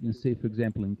that you can see, for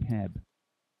example, in cab,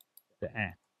 the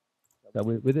A. So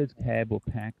whether it's cab or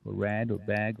pack or rad or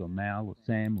bag or mal or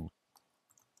sam or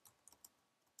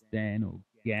dan or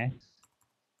gas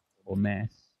or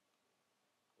mass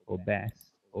or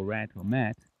bass or rat or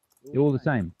mat, they're all the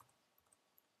same.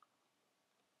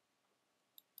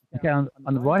 Okay, on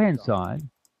the right-hand side,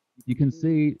 you can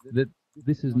see that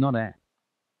this is not A.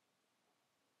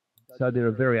 So there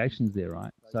are variations there,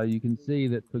 right? So you can see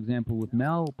that, for example, with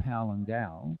mal, pal, and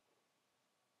gal,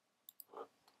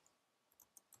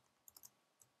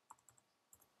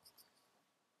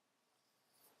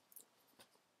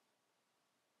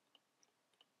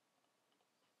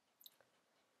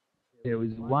 there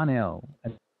is one L,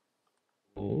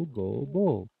 ball, ball,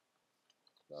 ball.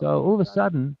 So all of a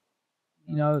sudden,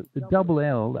 you know, the double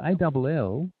L, the A double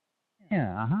L,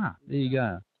 yeah, aha, there you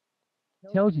go.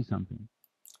 Tells you something.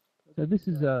 So this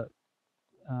is a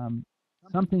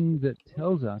something that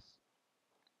tells us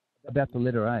about the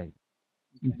letter A.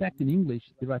 In fact, in English,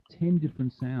 there are 10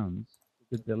 different sounds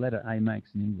that the letter A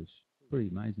makes in English. Pretty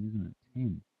amazing, isn't it?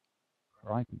 10.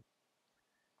 Crikey.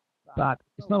 But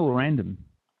it's not all random.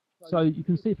 So you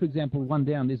can see, for example, one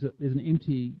down, there's an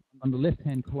empty, on the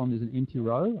left-hand column, there's an empty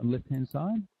row on the left-hand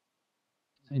side.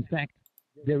 So in fact,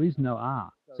 there is no R.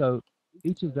 So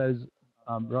each of those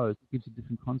rows gives a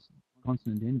different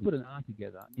consonant ending. Put an R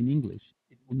together in English,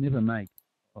 it will never make,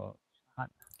 I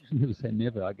should never say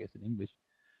never, I guess, in English,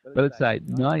 but let's say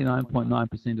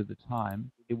 99.9% of the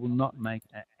time, it will not make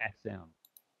a sound.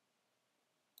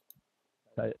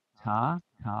 So tar,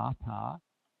 car, par,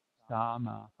 star,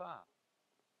 ma, fa.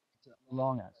 It's a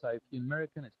long R. So if you're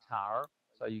American, it's tar,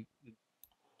 so you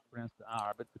pronounce the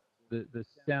R, but the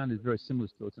sound is very similar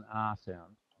still. It's an R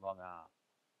sound, long R.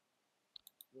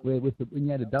 Where when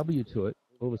you add a W to it,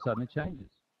 all of a sudden it changes.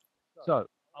 So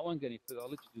I won't get any further. I'll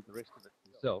let you do the rest of it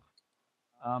yourself.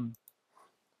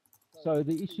 So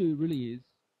the issue really is,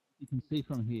 you can see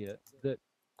from here that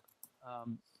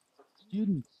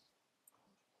students,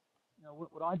 you know,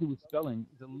 what I do with spelling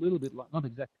is a little bit like, not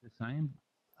exactly the same,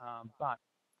 but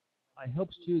I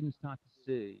help students start to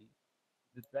see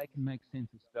that they can make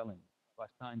sense of spelling by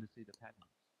starting to see the patterns.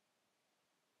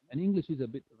 And English is a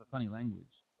bit of a funny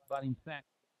language, but in fact,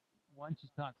 once you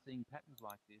start seeing patterns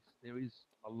like this, there is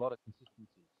a lot of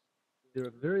consistencies. There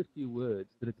are very few words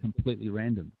that are completely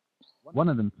random. One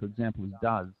of them, for example, is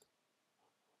does,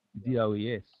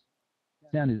 D-O-E-S.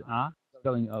 Sound is ah,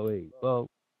 spelling O-E. Well,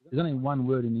 there's only one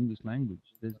word in English language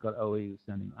that's got O-E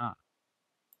sounding ah.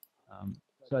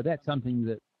 So that's something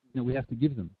that we have to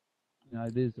give them.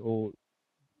 There's all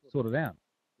sorted out.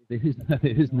 There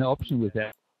is no option with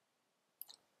that.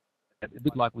 A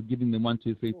bit like we're giving them 1,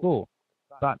 2, 3, 4.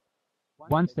 But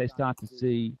once they start to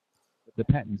see the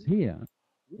patterns here,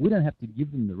 we don't have to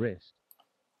give them the rest.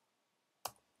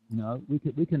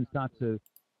 We can start to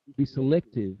be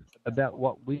selective about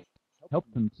what we help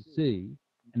them to see,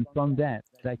 and from that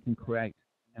they can create.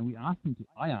 And I ask them to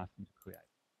create,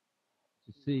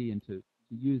 to see and to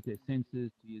use their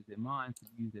senses, to use their minds, to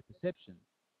use their perception.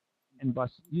 And by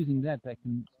using that, they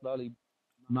can slowly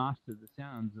master the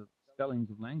sounds of spellings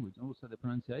of language and also the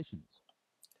pronunciations.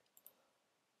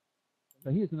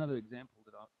 So here's another example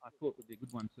that I thought would be a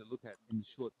good one to look at in a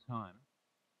short time.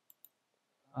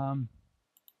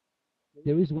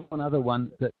 There is one other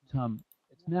one that it's now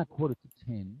 9:45.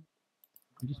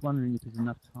 I'm just wondering if there's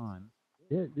enough time.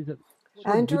 There's a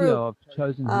short Andrew, video I've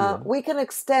chosen here. We can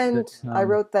extend. I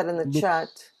wrote that in the chat.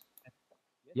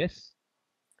 Yes?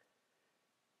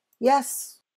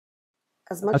 Yes.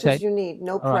 As much as you need.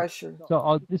 No pressure. Right.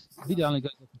 So this video only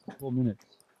goes for 4 minutes.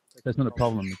 That's not a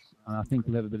problem. I think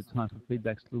we'll have a bit of time for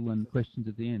feedback still and questions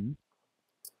at the end.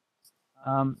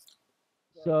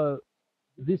 So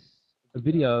this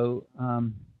video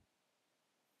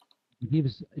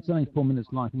it's only 4 minutes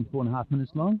long, I think 4.5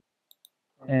 minutes long,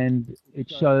 and it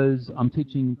shows I'm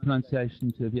teaching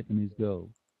pronunciation to a Vietnamese girl,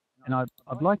 and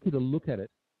I'd like you to look at it,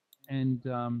 and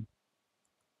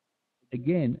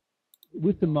again,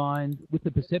 with the mind, with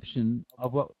the perception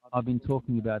of what I've been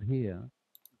talking about here,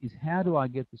 is how do I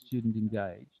get the student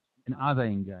engaged, and are they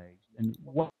engaged, and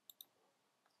what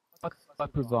do I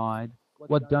provide,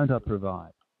 what don't I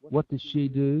provide, what does she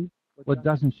do, what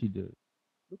doesn't she do?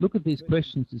 Look at these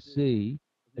questions to see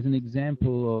as an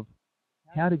example of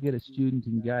how to get a student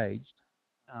engaged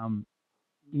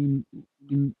in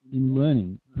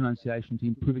learning pronunciation, to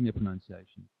improving their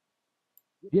pronunciation.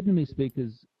 Vietnamese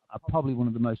speakers are probably one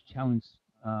of the most challenged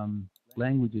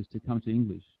languages to come to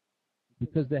English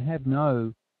because they have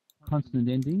no consonant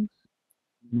endings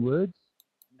in words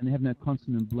and they have no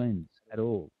consonant blends at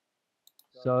all.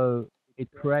 So it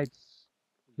creates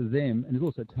for them, and it's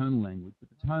also tonal language, but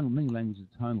the tonal, many languages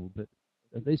are tonal, but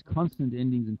these consonant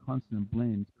endings and consonant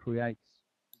blends creates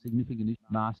significant issue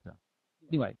master.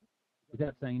 Anyway,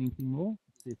 without saying anything more,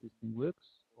 let's see if this thing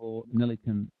works, or Nelly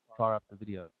can fire up the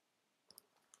video.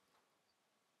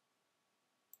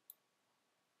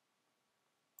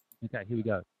 Okay, here we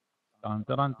go. Dun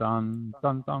dun dun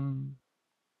dun dun.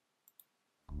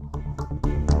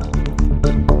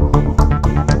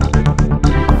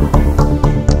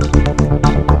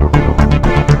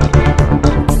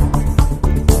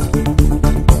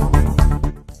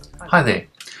 Hi there.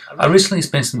 I recently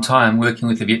spent some time working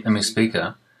with a Vietnamese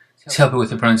speaker to help her with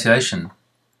the pronunciation.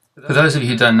 For those of you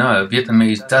who don't know,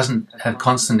 Vietnamese doesn't have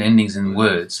consonant endings in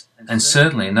words, and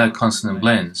certainly no consonant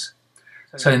blends.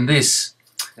 So in this,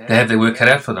 they have their work cut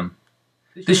out for them.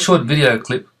 This short video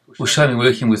clip will show me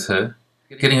working with her,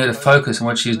 getting her to focus on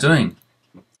what she is doing.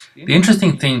 The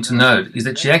interesting thing to note is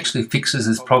that she actually fixes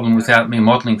this problem without me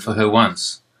modelling for her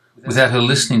once, without her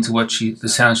listening to what the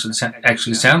sound should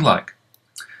actually sound like.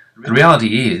 The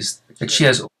reality is that she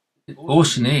has all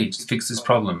she needs to fix this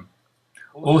problem.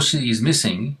 All she is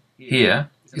missing here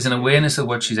is an awareness of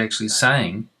what she's actually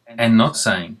saying and not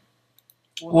saying.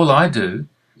 All I do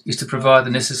is to provide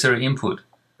the necessary input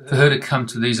for her to come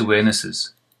to these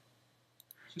awarenesses.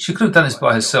 She could have done this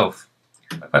by herself,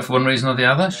 but for one reason or the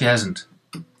other, she hasn't.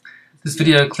 This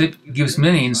video clip gives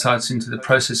many insights into the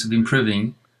process of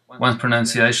improving one's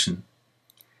pronunciation.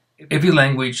 Every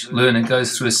language learner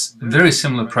goes through a very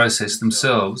similar process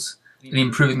themselves in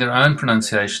improving their own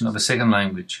pronunciation of a second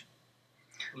language.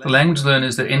 The language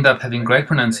learners that end up having great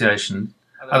pronunciation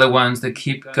are the ones that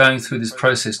keep going through this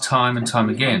process time and time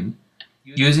again,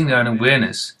 using their own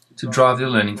awareness to drive their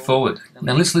learning forward.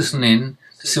 Now let's listen in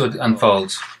to see what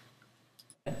unfolds.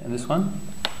 And this one?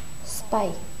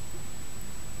 Spy.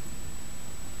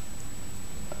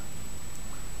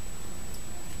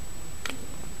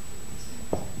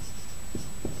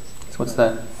 So what's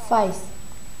that? Face.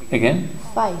 Again?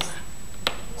 Face.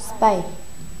 Spy.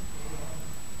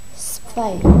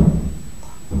 Spy.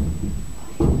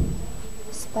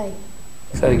 Spy.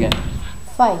 Say it again.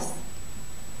 Face.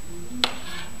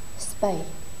 Spy.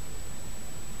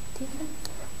 Different.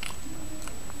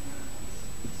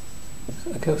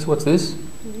 Okay, so what's this?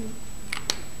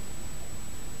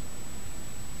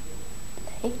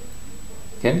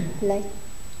 Again? Leg.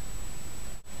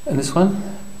 And this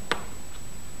one?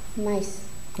 Mice.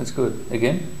 That's good.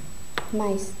 Again?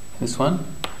 Mice. This one?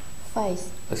 Face.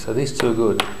 So these two are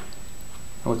good. And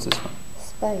what's this one?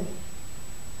 Spade.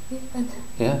 Different.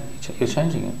 Yeah, you're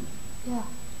changing it. Yeah.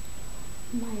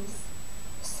 Mice.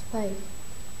 Spade.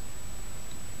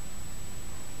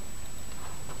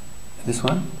 This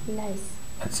one? Lace.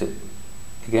 That's it.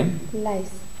 Again?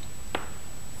 Lace.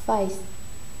 Face.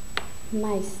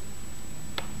 Mice.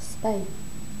 Spade.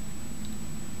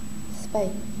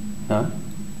 Spade. No?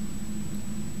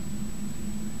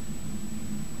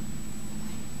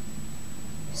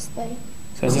 Spade.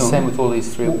 So it's the same with all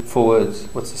these four words.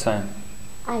 What's the same?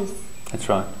 Ice. That's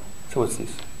right. So what's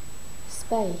this?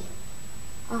 Spade.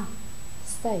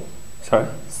 Safe. Sorry?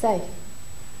 Safe.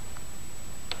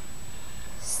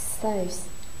 Safe.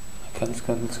 Okay, let's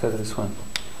go to this one.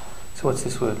 So what's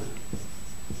this word?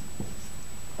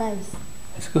 Base.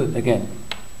 It's good. Again.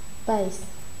 Base.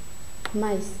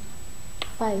 Mice.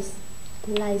 Face.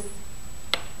 Lace.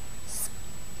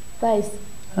 Space.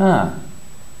 Ah.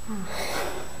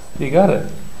 You got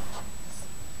it.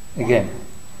 Again.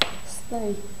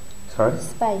 Spade. Sorry?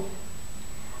 Spade.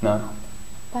 No.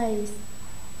 Base.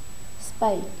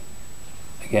 Spade.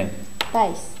 Again.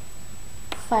 Base.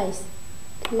 Face.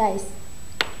 Lace.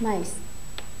 Mice.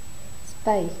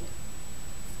 Spade.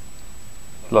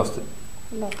 Lost it.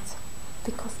 Lot.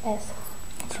 Because S.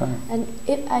 That's right. And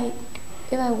if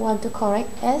I want to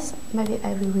correct S, maybe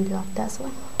I will reload that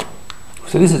one.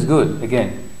 So this is good.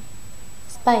 Again.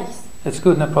 Space. It's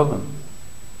good, no problem.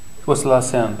 What's the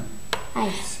last sound?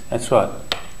 Ice. That's right.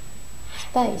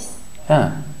 Space.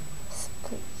 Ah.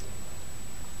 Space.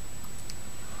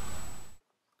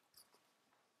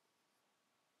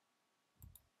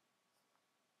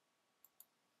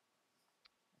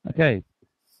 Okay,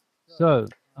 so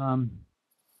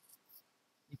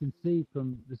you can see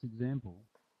from this example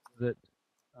that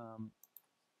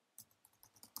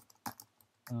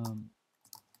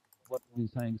what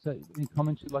he's saying. So, any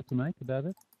comments you'd like to make about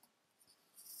it?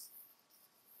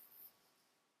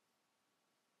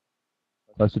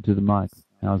 Closer to the mic.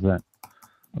 How's that?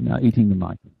 I'm now eating the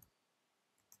mic.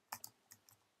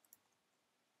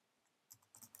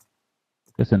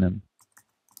 Listen.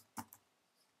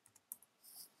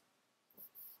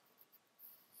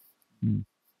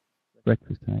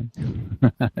 Breakfast time.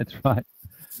 That's right.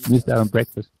 Missed out on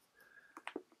breakfast.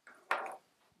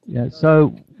 Yeah.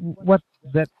 So what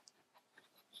that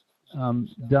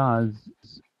does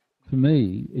for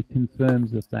me, it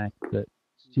confirms the fact that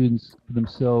students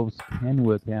themselves can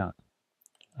work out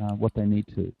what they need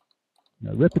to.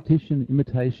 Repetition,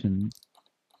 imitation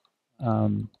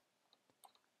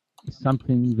is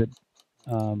something that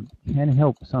can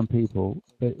help some people,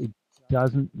 but it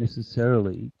doesn't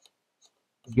necessarily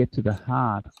get to the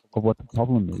heart of what the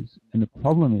problem is. And the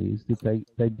problem is that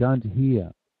they don't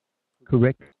hear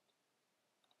correctly.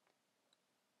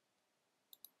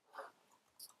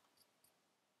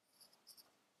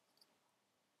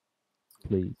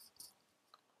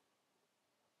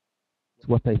 It's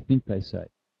what they think they say.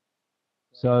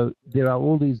 So there are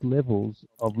all these levels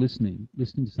of listening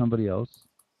to somebody else,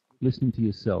 listening to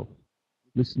yourself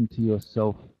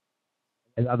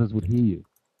as others would hear you.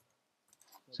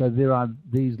 So there are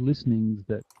these listenings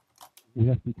that we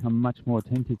have to become much more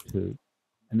attentive to,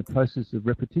 and the process of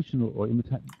repetition or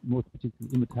more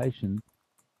particularly imitation,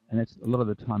 and that's a lot of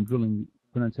the time drilling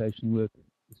pronunciation work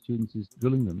the students is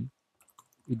drilling them.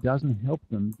 It doesn't help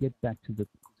them get back to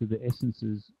the essence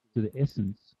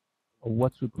of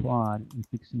what's required in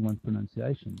fixing one's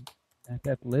pronunciation. At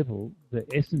that level, the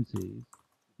essence is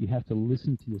you have to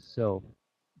listen to yourself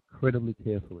incredibly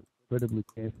carefully.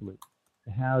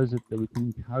 So how is it that we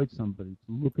can encourage somebody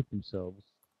to look at themselves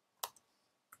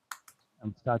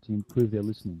and start to improve their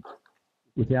listening?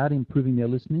 Without improving their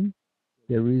listening,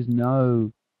 there is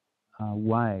no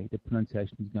way that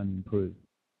pronunciation is going to improve.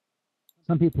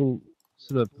 Some people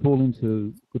sort of fall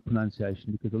into good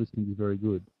pronunciation because the listening is very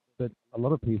good, but a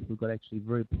lot of people have got actually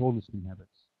very poor listening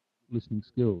habits, listening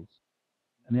skills,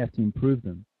 and they have to improve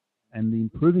them. And the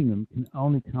improving them can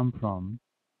only come from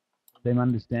them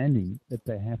understanding that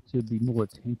they have to be more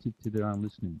attentive to their own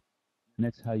listening. And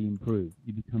that's how you improve.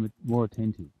 You become more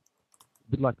attentive. A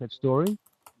bit like that story,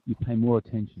 you pay more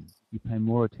attention, and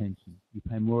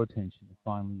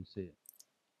finally you see it.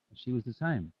 And she was the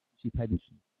same. She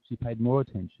paid more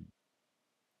attention.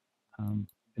 And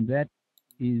that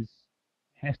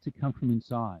has to come from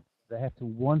inside. They have to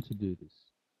want to do this.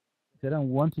 If they don't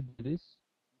want to do this,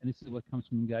 and this is what comes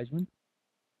from engagement,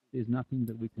 there's nothing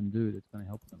that we can do that's going to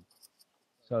help them.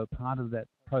 So part of that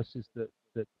process that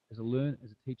as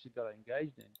a teacher got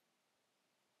engaged in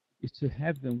is to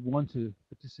have them want to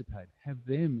participate, have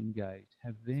them engaged,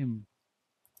 have them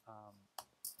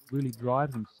really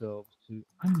drive themselves to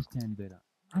understand better,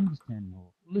 understand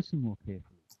more, listen more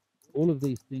carefully. All of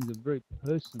these things are very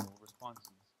personal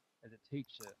responses. As a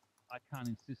teacher, I can't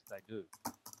insist they do.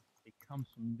 It comes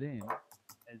from them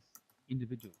as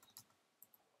individuals.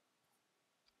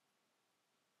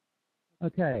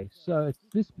 Okay, so at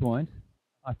this point,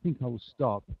 I think I will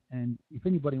stop. And if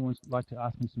anybody wants like to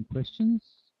ask me some questions,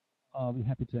 I'll be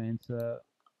happy to answer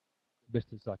the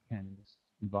best as I can in this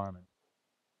environment.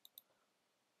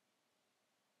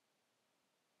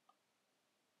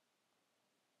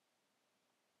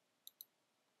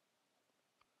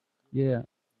 Yeah,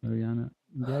 Mariana,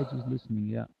 engage is listening,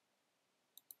 yeah.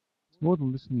 It's more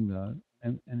than listening though,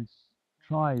 and it's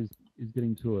try is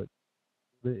getting to it.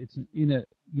 But it's in a,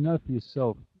 you know, for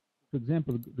yourself. For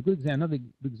example, the good example, another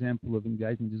good example of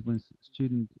engagement is when a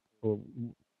student or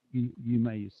you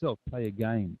may yourself play a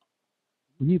game.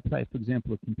 When you play, for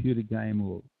example, a computer game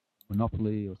or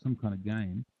Monopoly or some kind of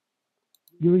game,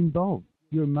 you're involved.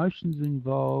 Your emotions are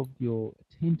involved. You're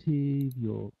attentive.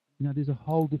 You're, you know, there's a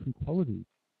whole different quality,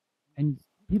 and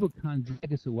people can't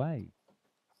drag us away.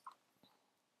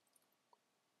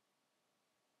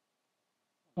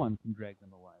 No one can drag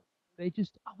them away. They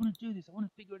just, I want to do this. I want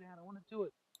to figure it out. I want to do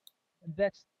it. And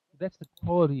that's the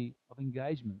quality of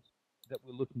engagement that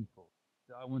we're looking for,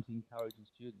 that I want to encourage in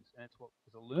students. And it's what,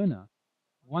 as a learner,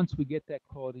 once we get that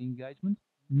quality engagement,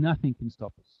 nothing can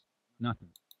stop us. Nothing.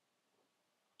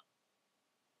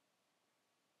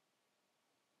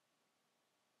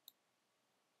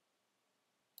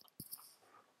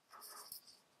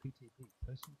 PTP,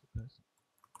 person to person.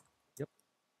 Yep.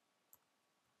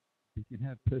 You can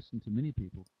have person to many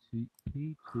people,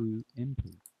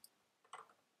 P2MP.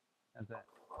 How's that?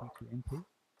 P2MP?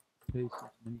 Person to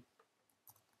many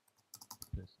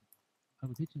person. I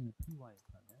was teaching a PY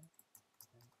program.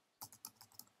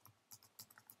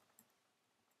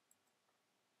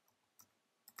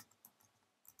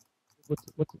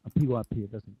 What's a PYP?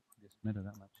 It doesn't just matter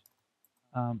that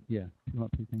much. Yeah,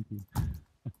 PYP, thank you.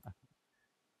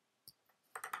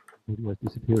 Audio is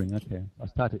disappearing. Okay, I'll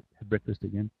start at breakfast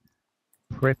again.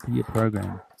 Prep your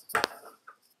program.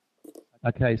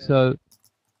 Okay, so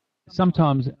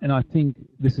sometimes, and I think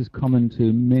this is common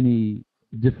to many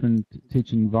different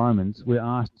teaching environments, we're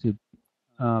asked to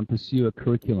pursue a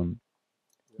curriculum.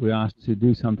 We're asked to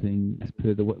do something as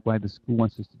per the way the school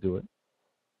wants us to do it.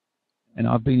 And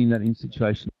I've been in that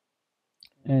situation.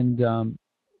 And,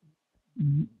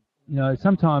 you know,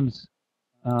 sometimes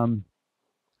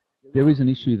there is an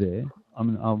issue there.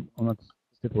 I'll not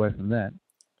step away from that.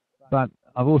 But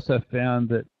I've also found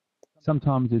that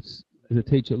sometimes it's, as a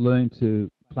teacher, learn to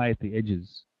play at the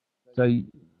edges. So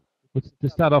to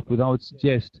start off with, I would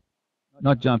suggest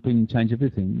not jump in and change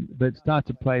everything, but start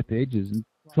to play at the edges and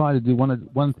try to do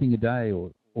one thing a day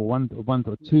or one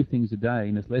or two things a day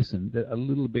in this lesson that a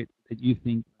little bit that you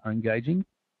think are engaging.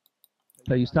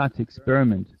 So you start to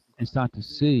experiment and start to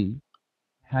see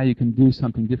how you can do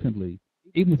something differently.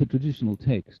 Even with a traditional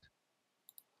text,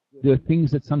 there are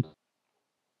things that sometimes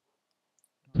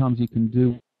you can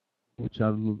do which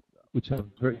are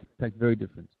very, in fact, very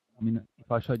different. I mean,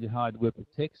 if I showed you how I'd work with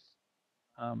text,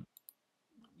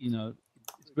 you know,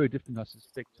 it's very different, I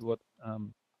suspect, to what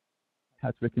how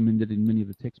it's recommended in many of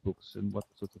the textbooks and what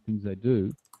sorts of things they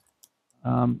do.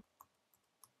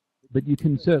 But you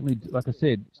can certainly, like I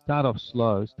said, start off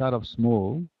slow, start off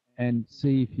small, and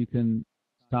see if you can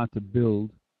start to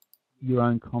build your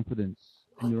own confidence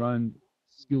and your own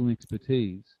skill and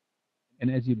expertise.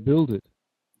 And as you build it,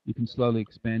 you can slowly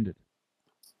expand it.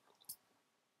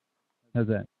 How's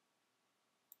that?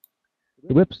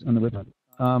 On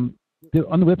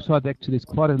the website, actually, there's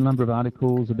quite a number of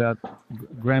articles about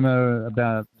grammar,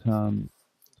 about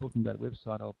talking about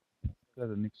website. I'll go to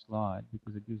the next slide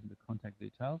because it gives me the contact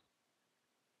details.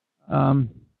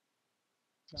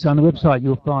 So on the website,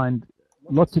 you'll find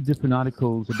lots of different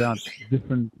articles about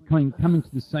different coming to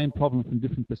the same problem from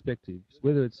different perspectives,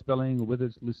 whether it's spelling or whether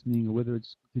it's listening or whether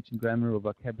it's teaching grammar or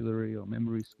vocabulary or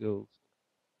memory skills.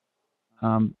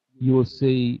 You will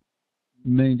see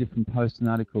many different posts and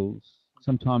articles,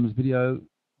 sometimes video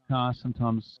casts,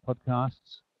 sometimes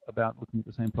podcasts about looking at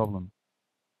the same problem.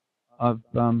 I've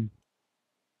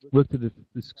worked at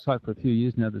this site for a few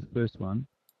years now, this first one,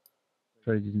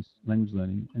 Strategies in Language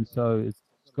Learning, and so it's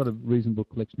got a reasonable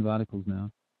collection of articles now.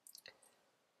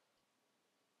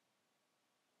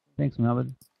 Thanks,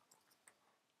 Mohammed.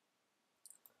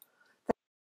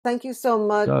 Thank you so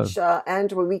much,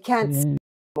 Andrew. We can't see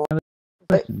more.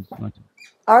 Questions,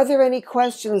 are there any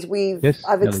questions? Yes,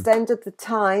 I've Ellie. extended the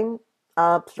time.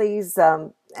 Please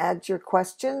add your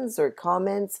questions or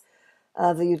comments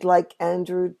that you'd like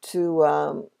Andrew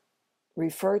to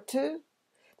refer to?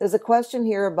 There's a question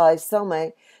here by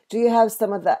Some. Do you have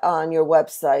some of that on your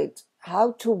website?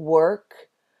 How to work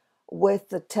with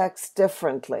the text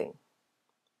differently?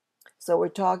 So we're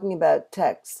talking about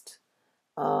text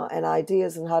and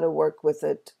ideas and how to work with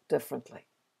it differently.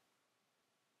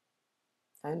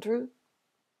 Andrew?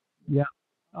 Yeah.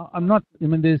 I'm not, I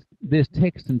mean, there's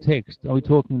text and text. Are we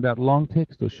talking about long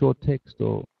text or short text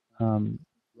or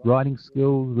writing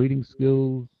skills, reading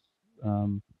skills?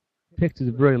 Text is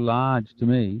very large, to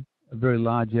me, a very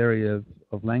large area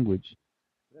of language.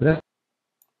 But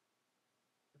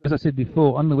as I said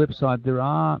before, on the website there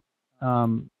are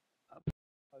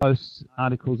posts,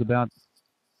 articles about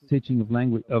teaching of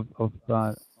language,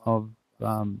 of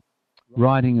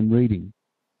writing and reading.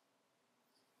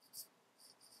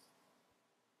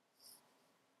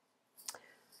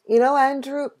 You know,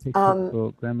 Andrew,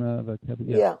 for grammar,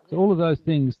 vocabulary. yeah. So all of those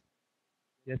things.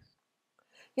 Yes.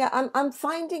 Yeah, I'm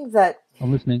finding that.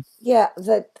 I'm listening. Yeah,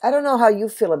 that I don't know how you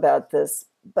feel about this,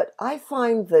 but I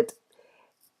find that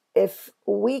if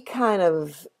we kind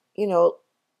of,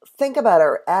 think about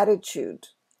our attitude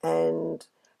and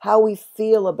how we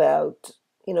feel about,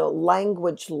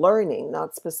 language learning,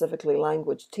 not specifically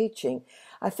language teaching,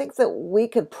 I think that we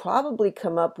could probably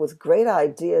come up with great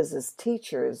ideas as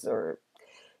teachers or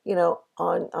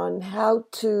on how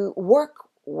to work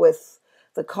with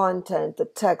the content, the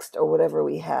text, or whatever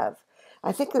we have.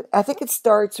 I think it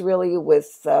starts really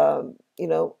with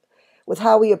with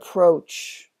how we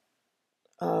approach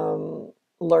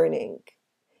learning,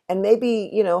 and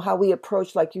maybe how we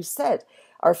approach, like you said,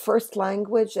 our first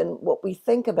language and what we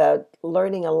think about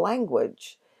learning a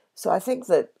language. So I think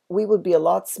that we would be a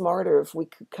lot smarter if we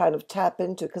could kind of tap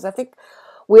into, because I think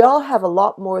we all have a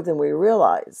lot more than we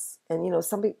realize. And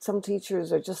some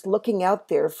teachers are just looking out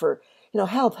there for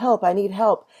help, I need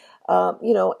help,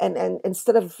 and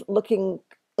instead of looking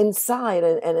inside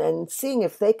and seeing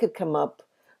if they could come up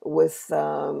with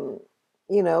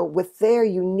with their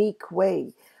unique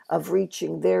way of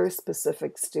reaching their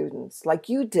specific students, like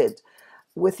you did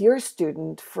with your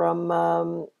student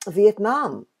from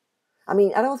Vietnam. I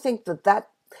mean, I don't think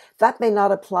that may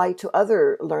not apply to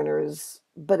other learners,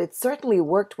 but it certainly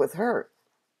worked with her.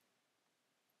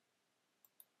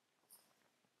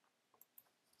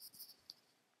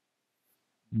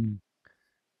 Mm.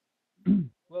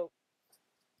 Well,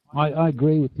 I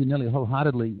agree with you nearly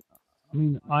wholeheartedly. I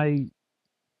mean, I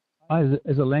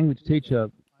as a language teacher,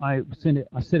 I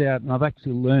set out and I've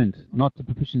actually learned, not the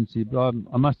proficiency, but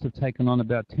I must have taken on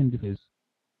about 10 different,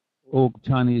 all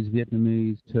Chinese,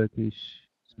 Vietnamese, Turkish,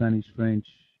 Spanish, French,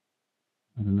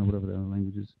 I don't know, whatever the other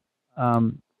languages.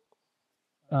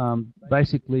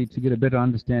 Basically to get a better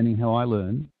understanding how I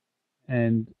learn.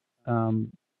 And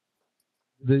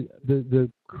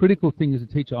the critical thing as a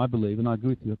teacher, I believe, and I agree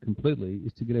with you completely,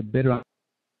 is to get a better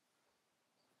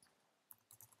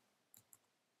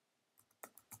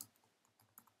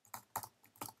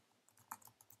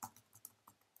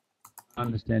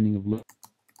understanding of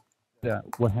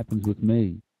what happens with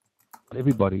me,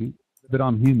 everybody, that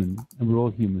I'm human and we're all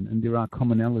human and there are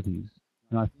commonalities.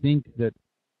 And I think that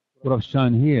what I've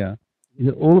shown here is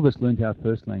that all of us learned our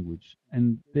first language,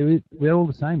 and we're all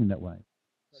the same in that way.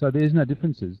 So there's no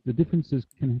differences. The differences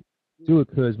do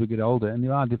occur as we get older, and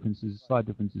there are differences, slight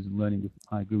differences in learning.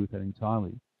 I agree with that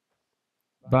entirely.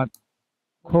 But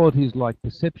qualities like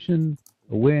perception,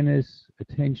 awareness,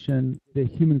 attention, they're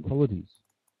human qualities,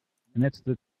 and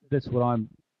that's what I'm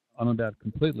on about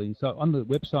completely. So on the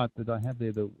website that I have there,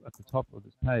 at the top of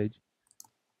this page,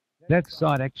 that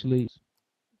site actually,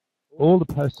 all the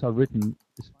posts I've written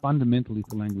is fundamentally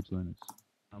for language learners.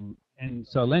 And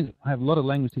so I have a lot of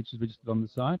language teachers registered on the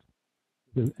site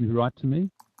who write to me,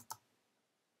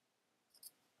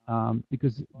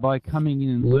 because by coming in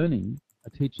and learning, a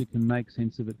teacher can make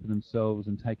sense of it for themselves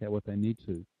and take out what they need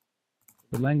to.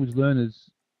 But language learners,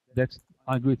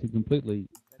 I agree with you completely,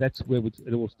 that's where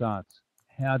it all starts.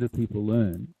 How do people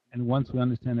learn? And once we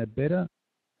understand that better,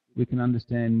 we can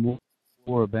understand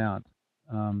more about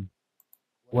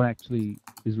what actually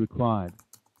is required.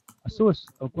 I saw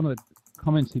one of the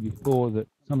comments here before that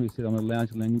somebody said, I'm a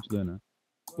lousy language learner.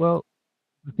 Well,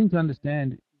 the thing to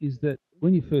understand is that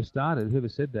when you first started, whoever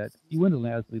said that, you weren't a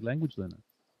lousy language learner.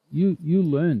 You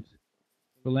learned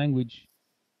the language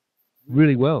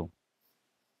really well,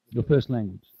 your first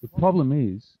language. The problem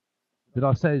is that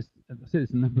I've said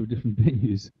this in a number of different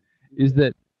venues, is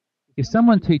that if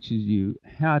someone teaches you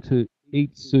how to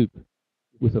eat soup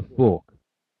with a fork,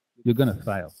 you're going to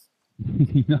fail.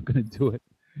 You're not going to do it.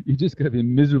 You're just going to be a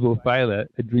miserable failure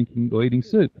at drinking or eating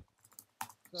soup.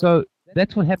 So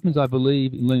That's what happens, I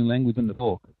believe, in learning language on the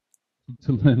fork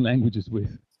to learn languages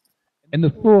with. And the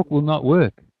fork will not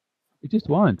work. It just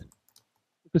won't.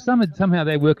 Because somehow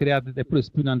they work it out that they put a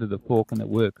spoon under the fork and it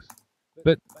works.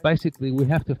 But basically, we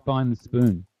have to find the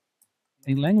spoon.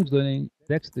 In language learning,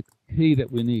 that's the key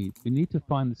that we need. We need to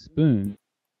find the spoon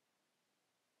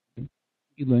in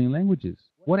learning languages.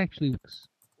 What actually works?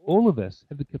 All of us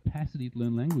have the capacity to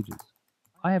learn languages.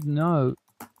 I'm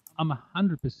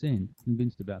 100%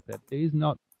 convinced about that. There is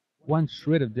not one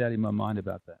shred of doubt in my mind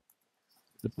about that.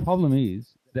 The problem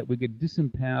is that we get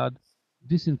disempowered,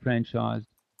 disenfranchised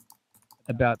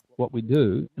about what we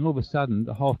do, and all of a sudden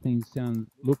the whole thing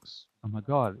looks, oh my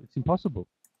God, it's impossible.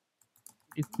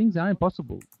 Things are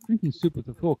impossible. Drinking soup with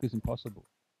a fork is impossible.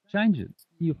 Change it.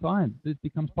 You'll find that it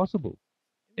becomes possible.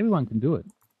 Everyone can do it.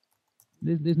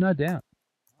 There's no doubt.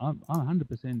 I'm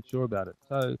 100% sure about it.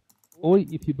 So, or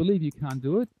if you believe you can't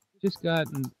do it, just go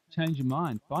out and change your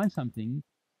mind. Find something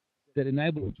that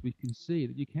enables which we can see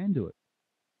that you can do it.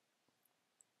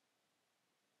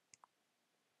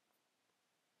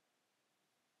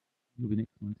 You'll be an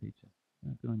excellent teacher.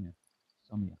 Good on you,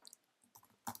 Soumya.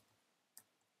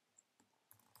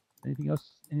 Anything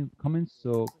else? Any comments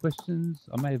or questions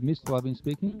I may have missed while I've been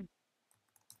speaking?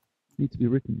 Need to be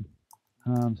written.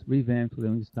 Revamped for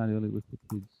them to start early with the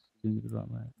kids, doing it the right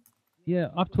way. Yeah,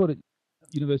 I've taught at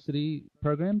university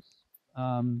programs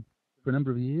for a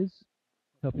number of years,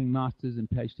 helping masters and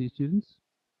PhD students.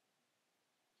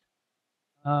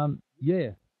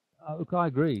 Look, I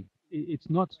agree. It's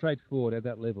not straightforward at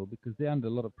that level because they're under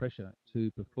a lot of pressure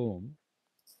to perform.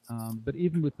 But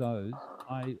even with those,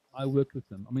 I worked with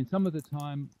them. I mean, some of the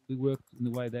time we worked in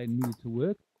the way they needed to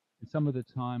work, and some of the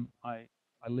time I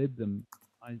led them.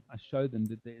 I showed them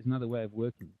that there's another way of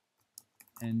working.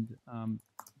 And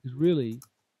because really,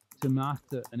 to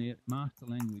master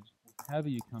language, however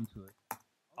you come to it,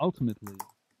 ultimately,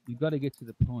 you've got to get to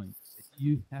the point that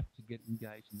you have to get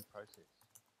engaged in the process.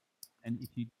 And if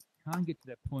you can't get to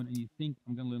that point and you think,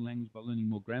 I'm going to learn language by learning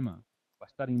more grammar, by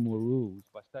studying more rules,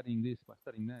 by studying this, by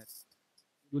studying that,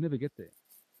 you'll never get there.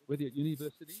 Whether you're at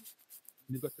university and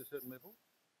you've got to a certain level,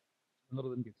 a lot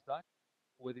of them get stuck,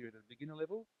 or whether you're at a beginner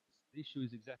level, the issue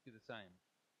is exactly the same.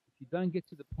 If you don't get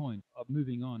to the point of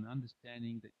moving on,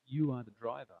 understanding that you are the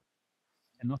driver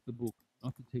and not the book,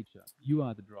 not the teacher, you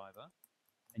are the driver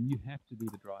and you have to be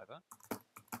the driver,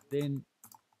 then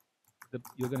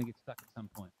you're going to get stuck at some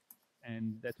point.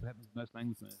 And that's what happens with most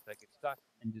language learners. They get stuck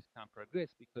and just can't progress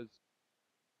because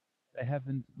they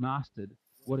haven't mastered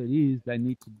what it is they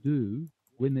need to do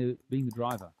when they're being the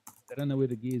driver. They don't know where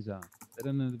the gears are. They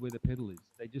don't know where the pedal is.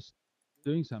 They're just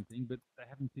doing something, but they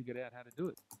haven't figured out how to do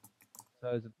it. So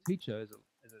as a teacher, as a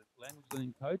language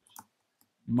learning coach,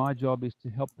 my job is to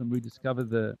help them rediscover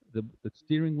the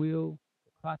steering wheel,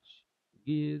 the clutch, the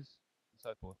gears, and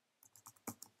so forth.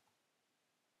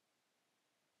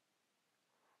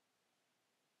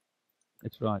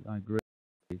 That's right, I agree.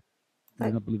 I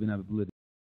don't believe in ability.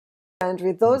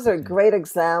 Andrew, those are great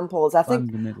examples. I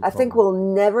think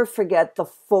we'll never forget the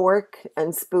fork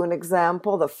and spoon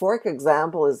example. The fork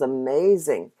example is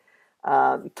amazing.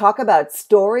 Talk about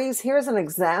stories. Here's an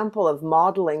example of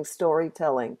modeling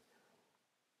storytelling.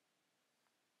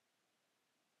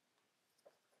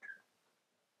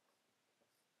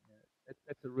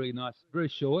 That's a really nice, very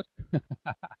short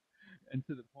and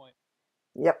to the point.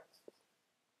 Yep.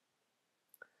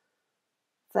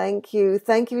 Thank you.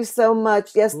 Thank you so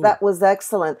much. Yes, that was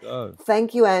excellent.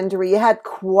 Thank you, Andrew. You had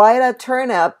quite a turn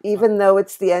up, even though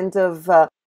it's the end of...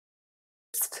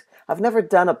 I've never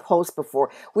done a post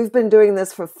before. We've been doing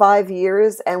this for 5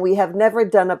 years, and we have never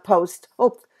done a post.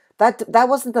 Oh, that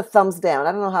wasn't the thumbs down.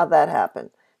 I don't know how that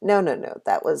happened. No.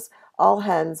 That was all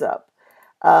hands up.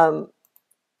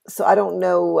 So I don't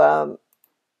know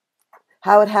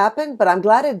how it happened, but I'm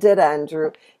glad it did,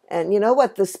 Andrew. And you know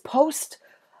what? This post...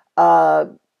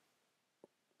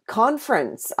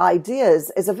 conference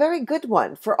ideas is a very good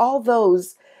one for all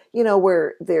those,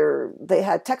 where they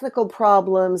had technical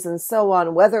problems and so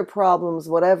on, weather problems,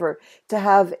 whatever, to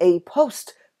have a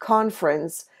post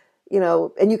conference,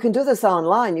 and you can do this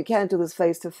online. You can't do this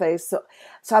face to face.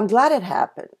 So I'm glad it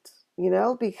happened,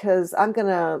 because I'm going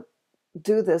to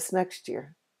do this next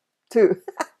year too,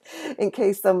 in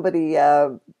case somebody,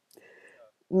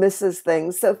 misses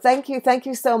things. So thank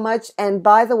you so much. And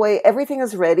by the way, everything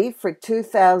is ready for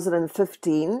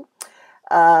 2015.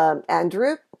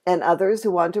 Andrew and others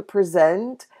who want to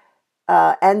present,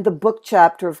 and the book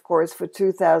chapter, of course, for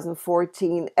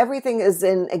 2014. Everything is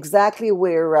in exactly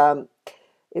where,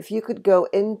 if you could go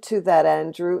into that,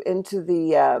 Andrew, into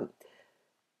the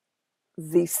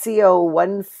the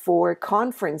CO14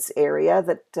 conference area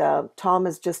that Tom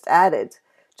has just added.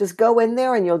 Just go in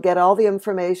there and you'll get all the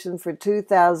information for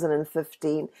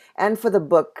 2015 and for the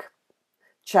book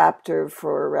chapter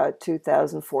for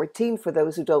 2014. For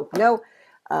those who don't know,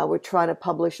 we're trying to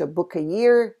publish a book a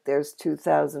year. There's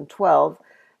 2012,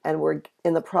 and we're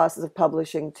in the process of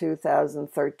publishing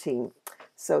 2013.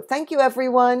 So thank you,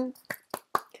 everyone.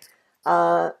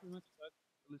 Come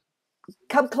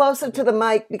closer to the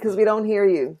mic because we don't hear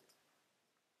you.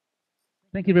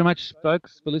 Thank you very much,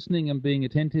 folks, for listening and being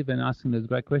attentive and asking those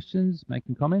great questions,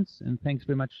 making comments, and thanks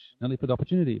very much, Nellie, for the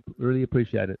opportunity. Really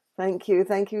appreciate it. Thank you.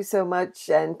 Thank you so much.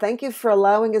 And thank you for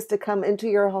allowing us to come into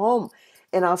your home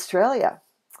in Australia.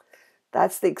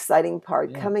 That's the exciting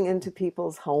part, coming into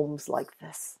people's homes like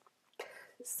this.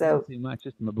 So, I see much,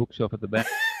 just in my bookshelf at the back.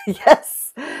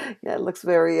 Yes. Yeah, it looks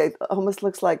it almost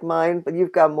looks like mine, but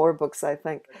you've got more books, I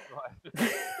think. That's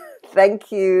right.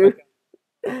 Thank you.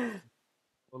 Okay.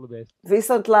 All the best.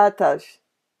 Viszontlátás.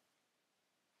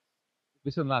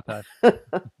 Viszontlátás.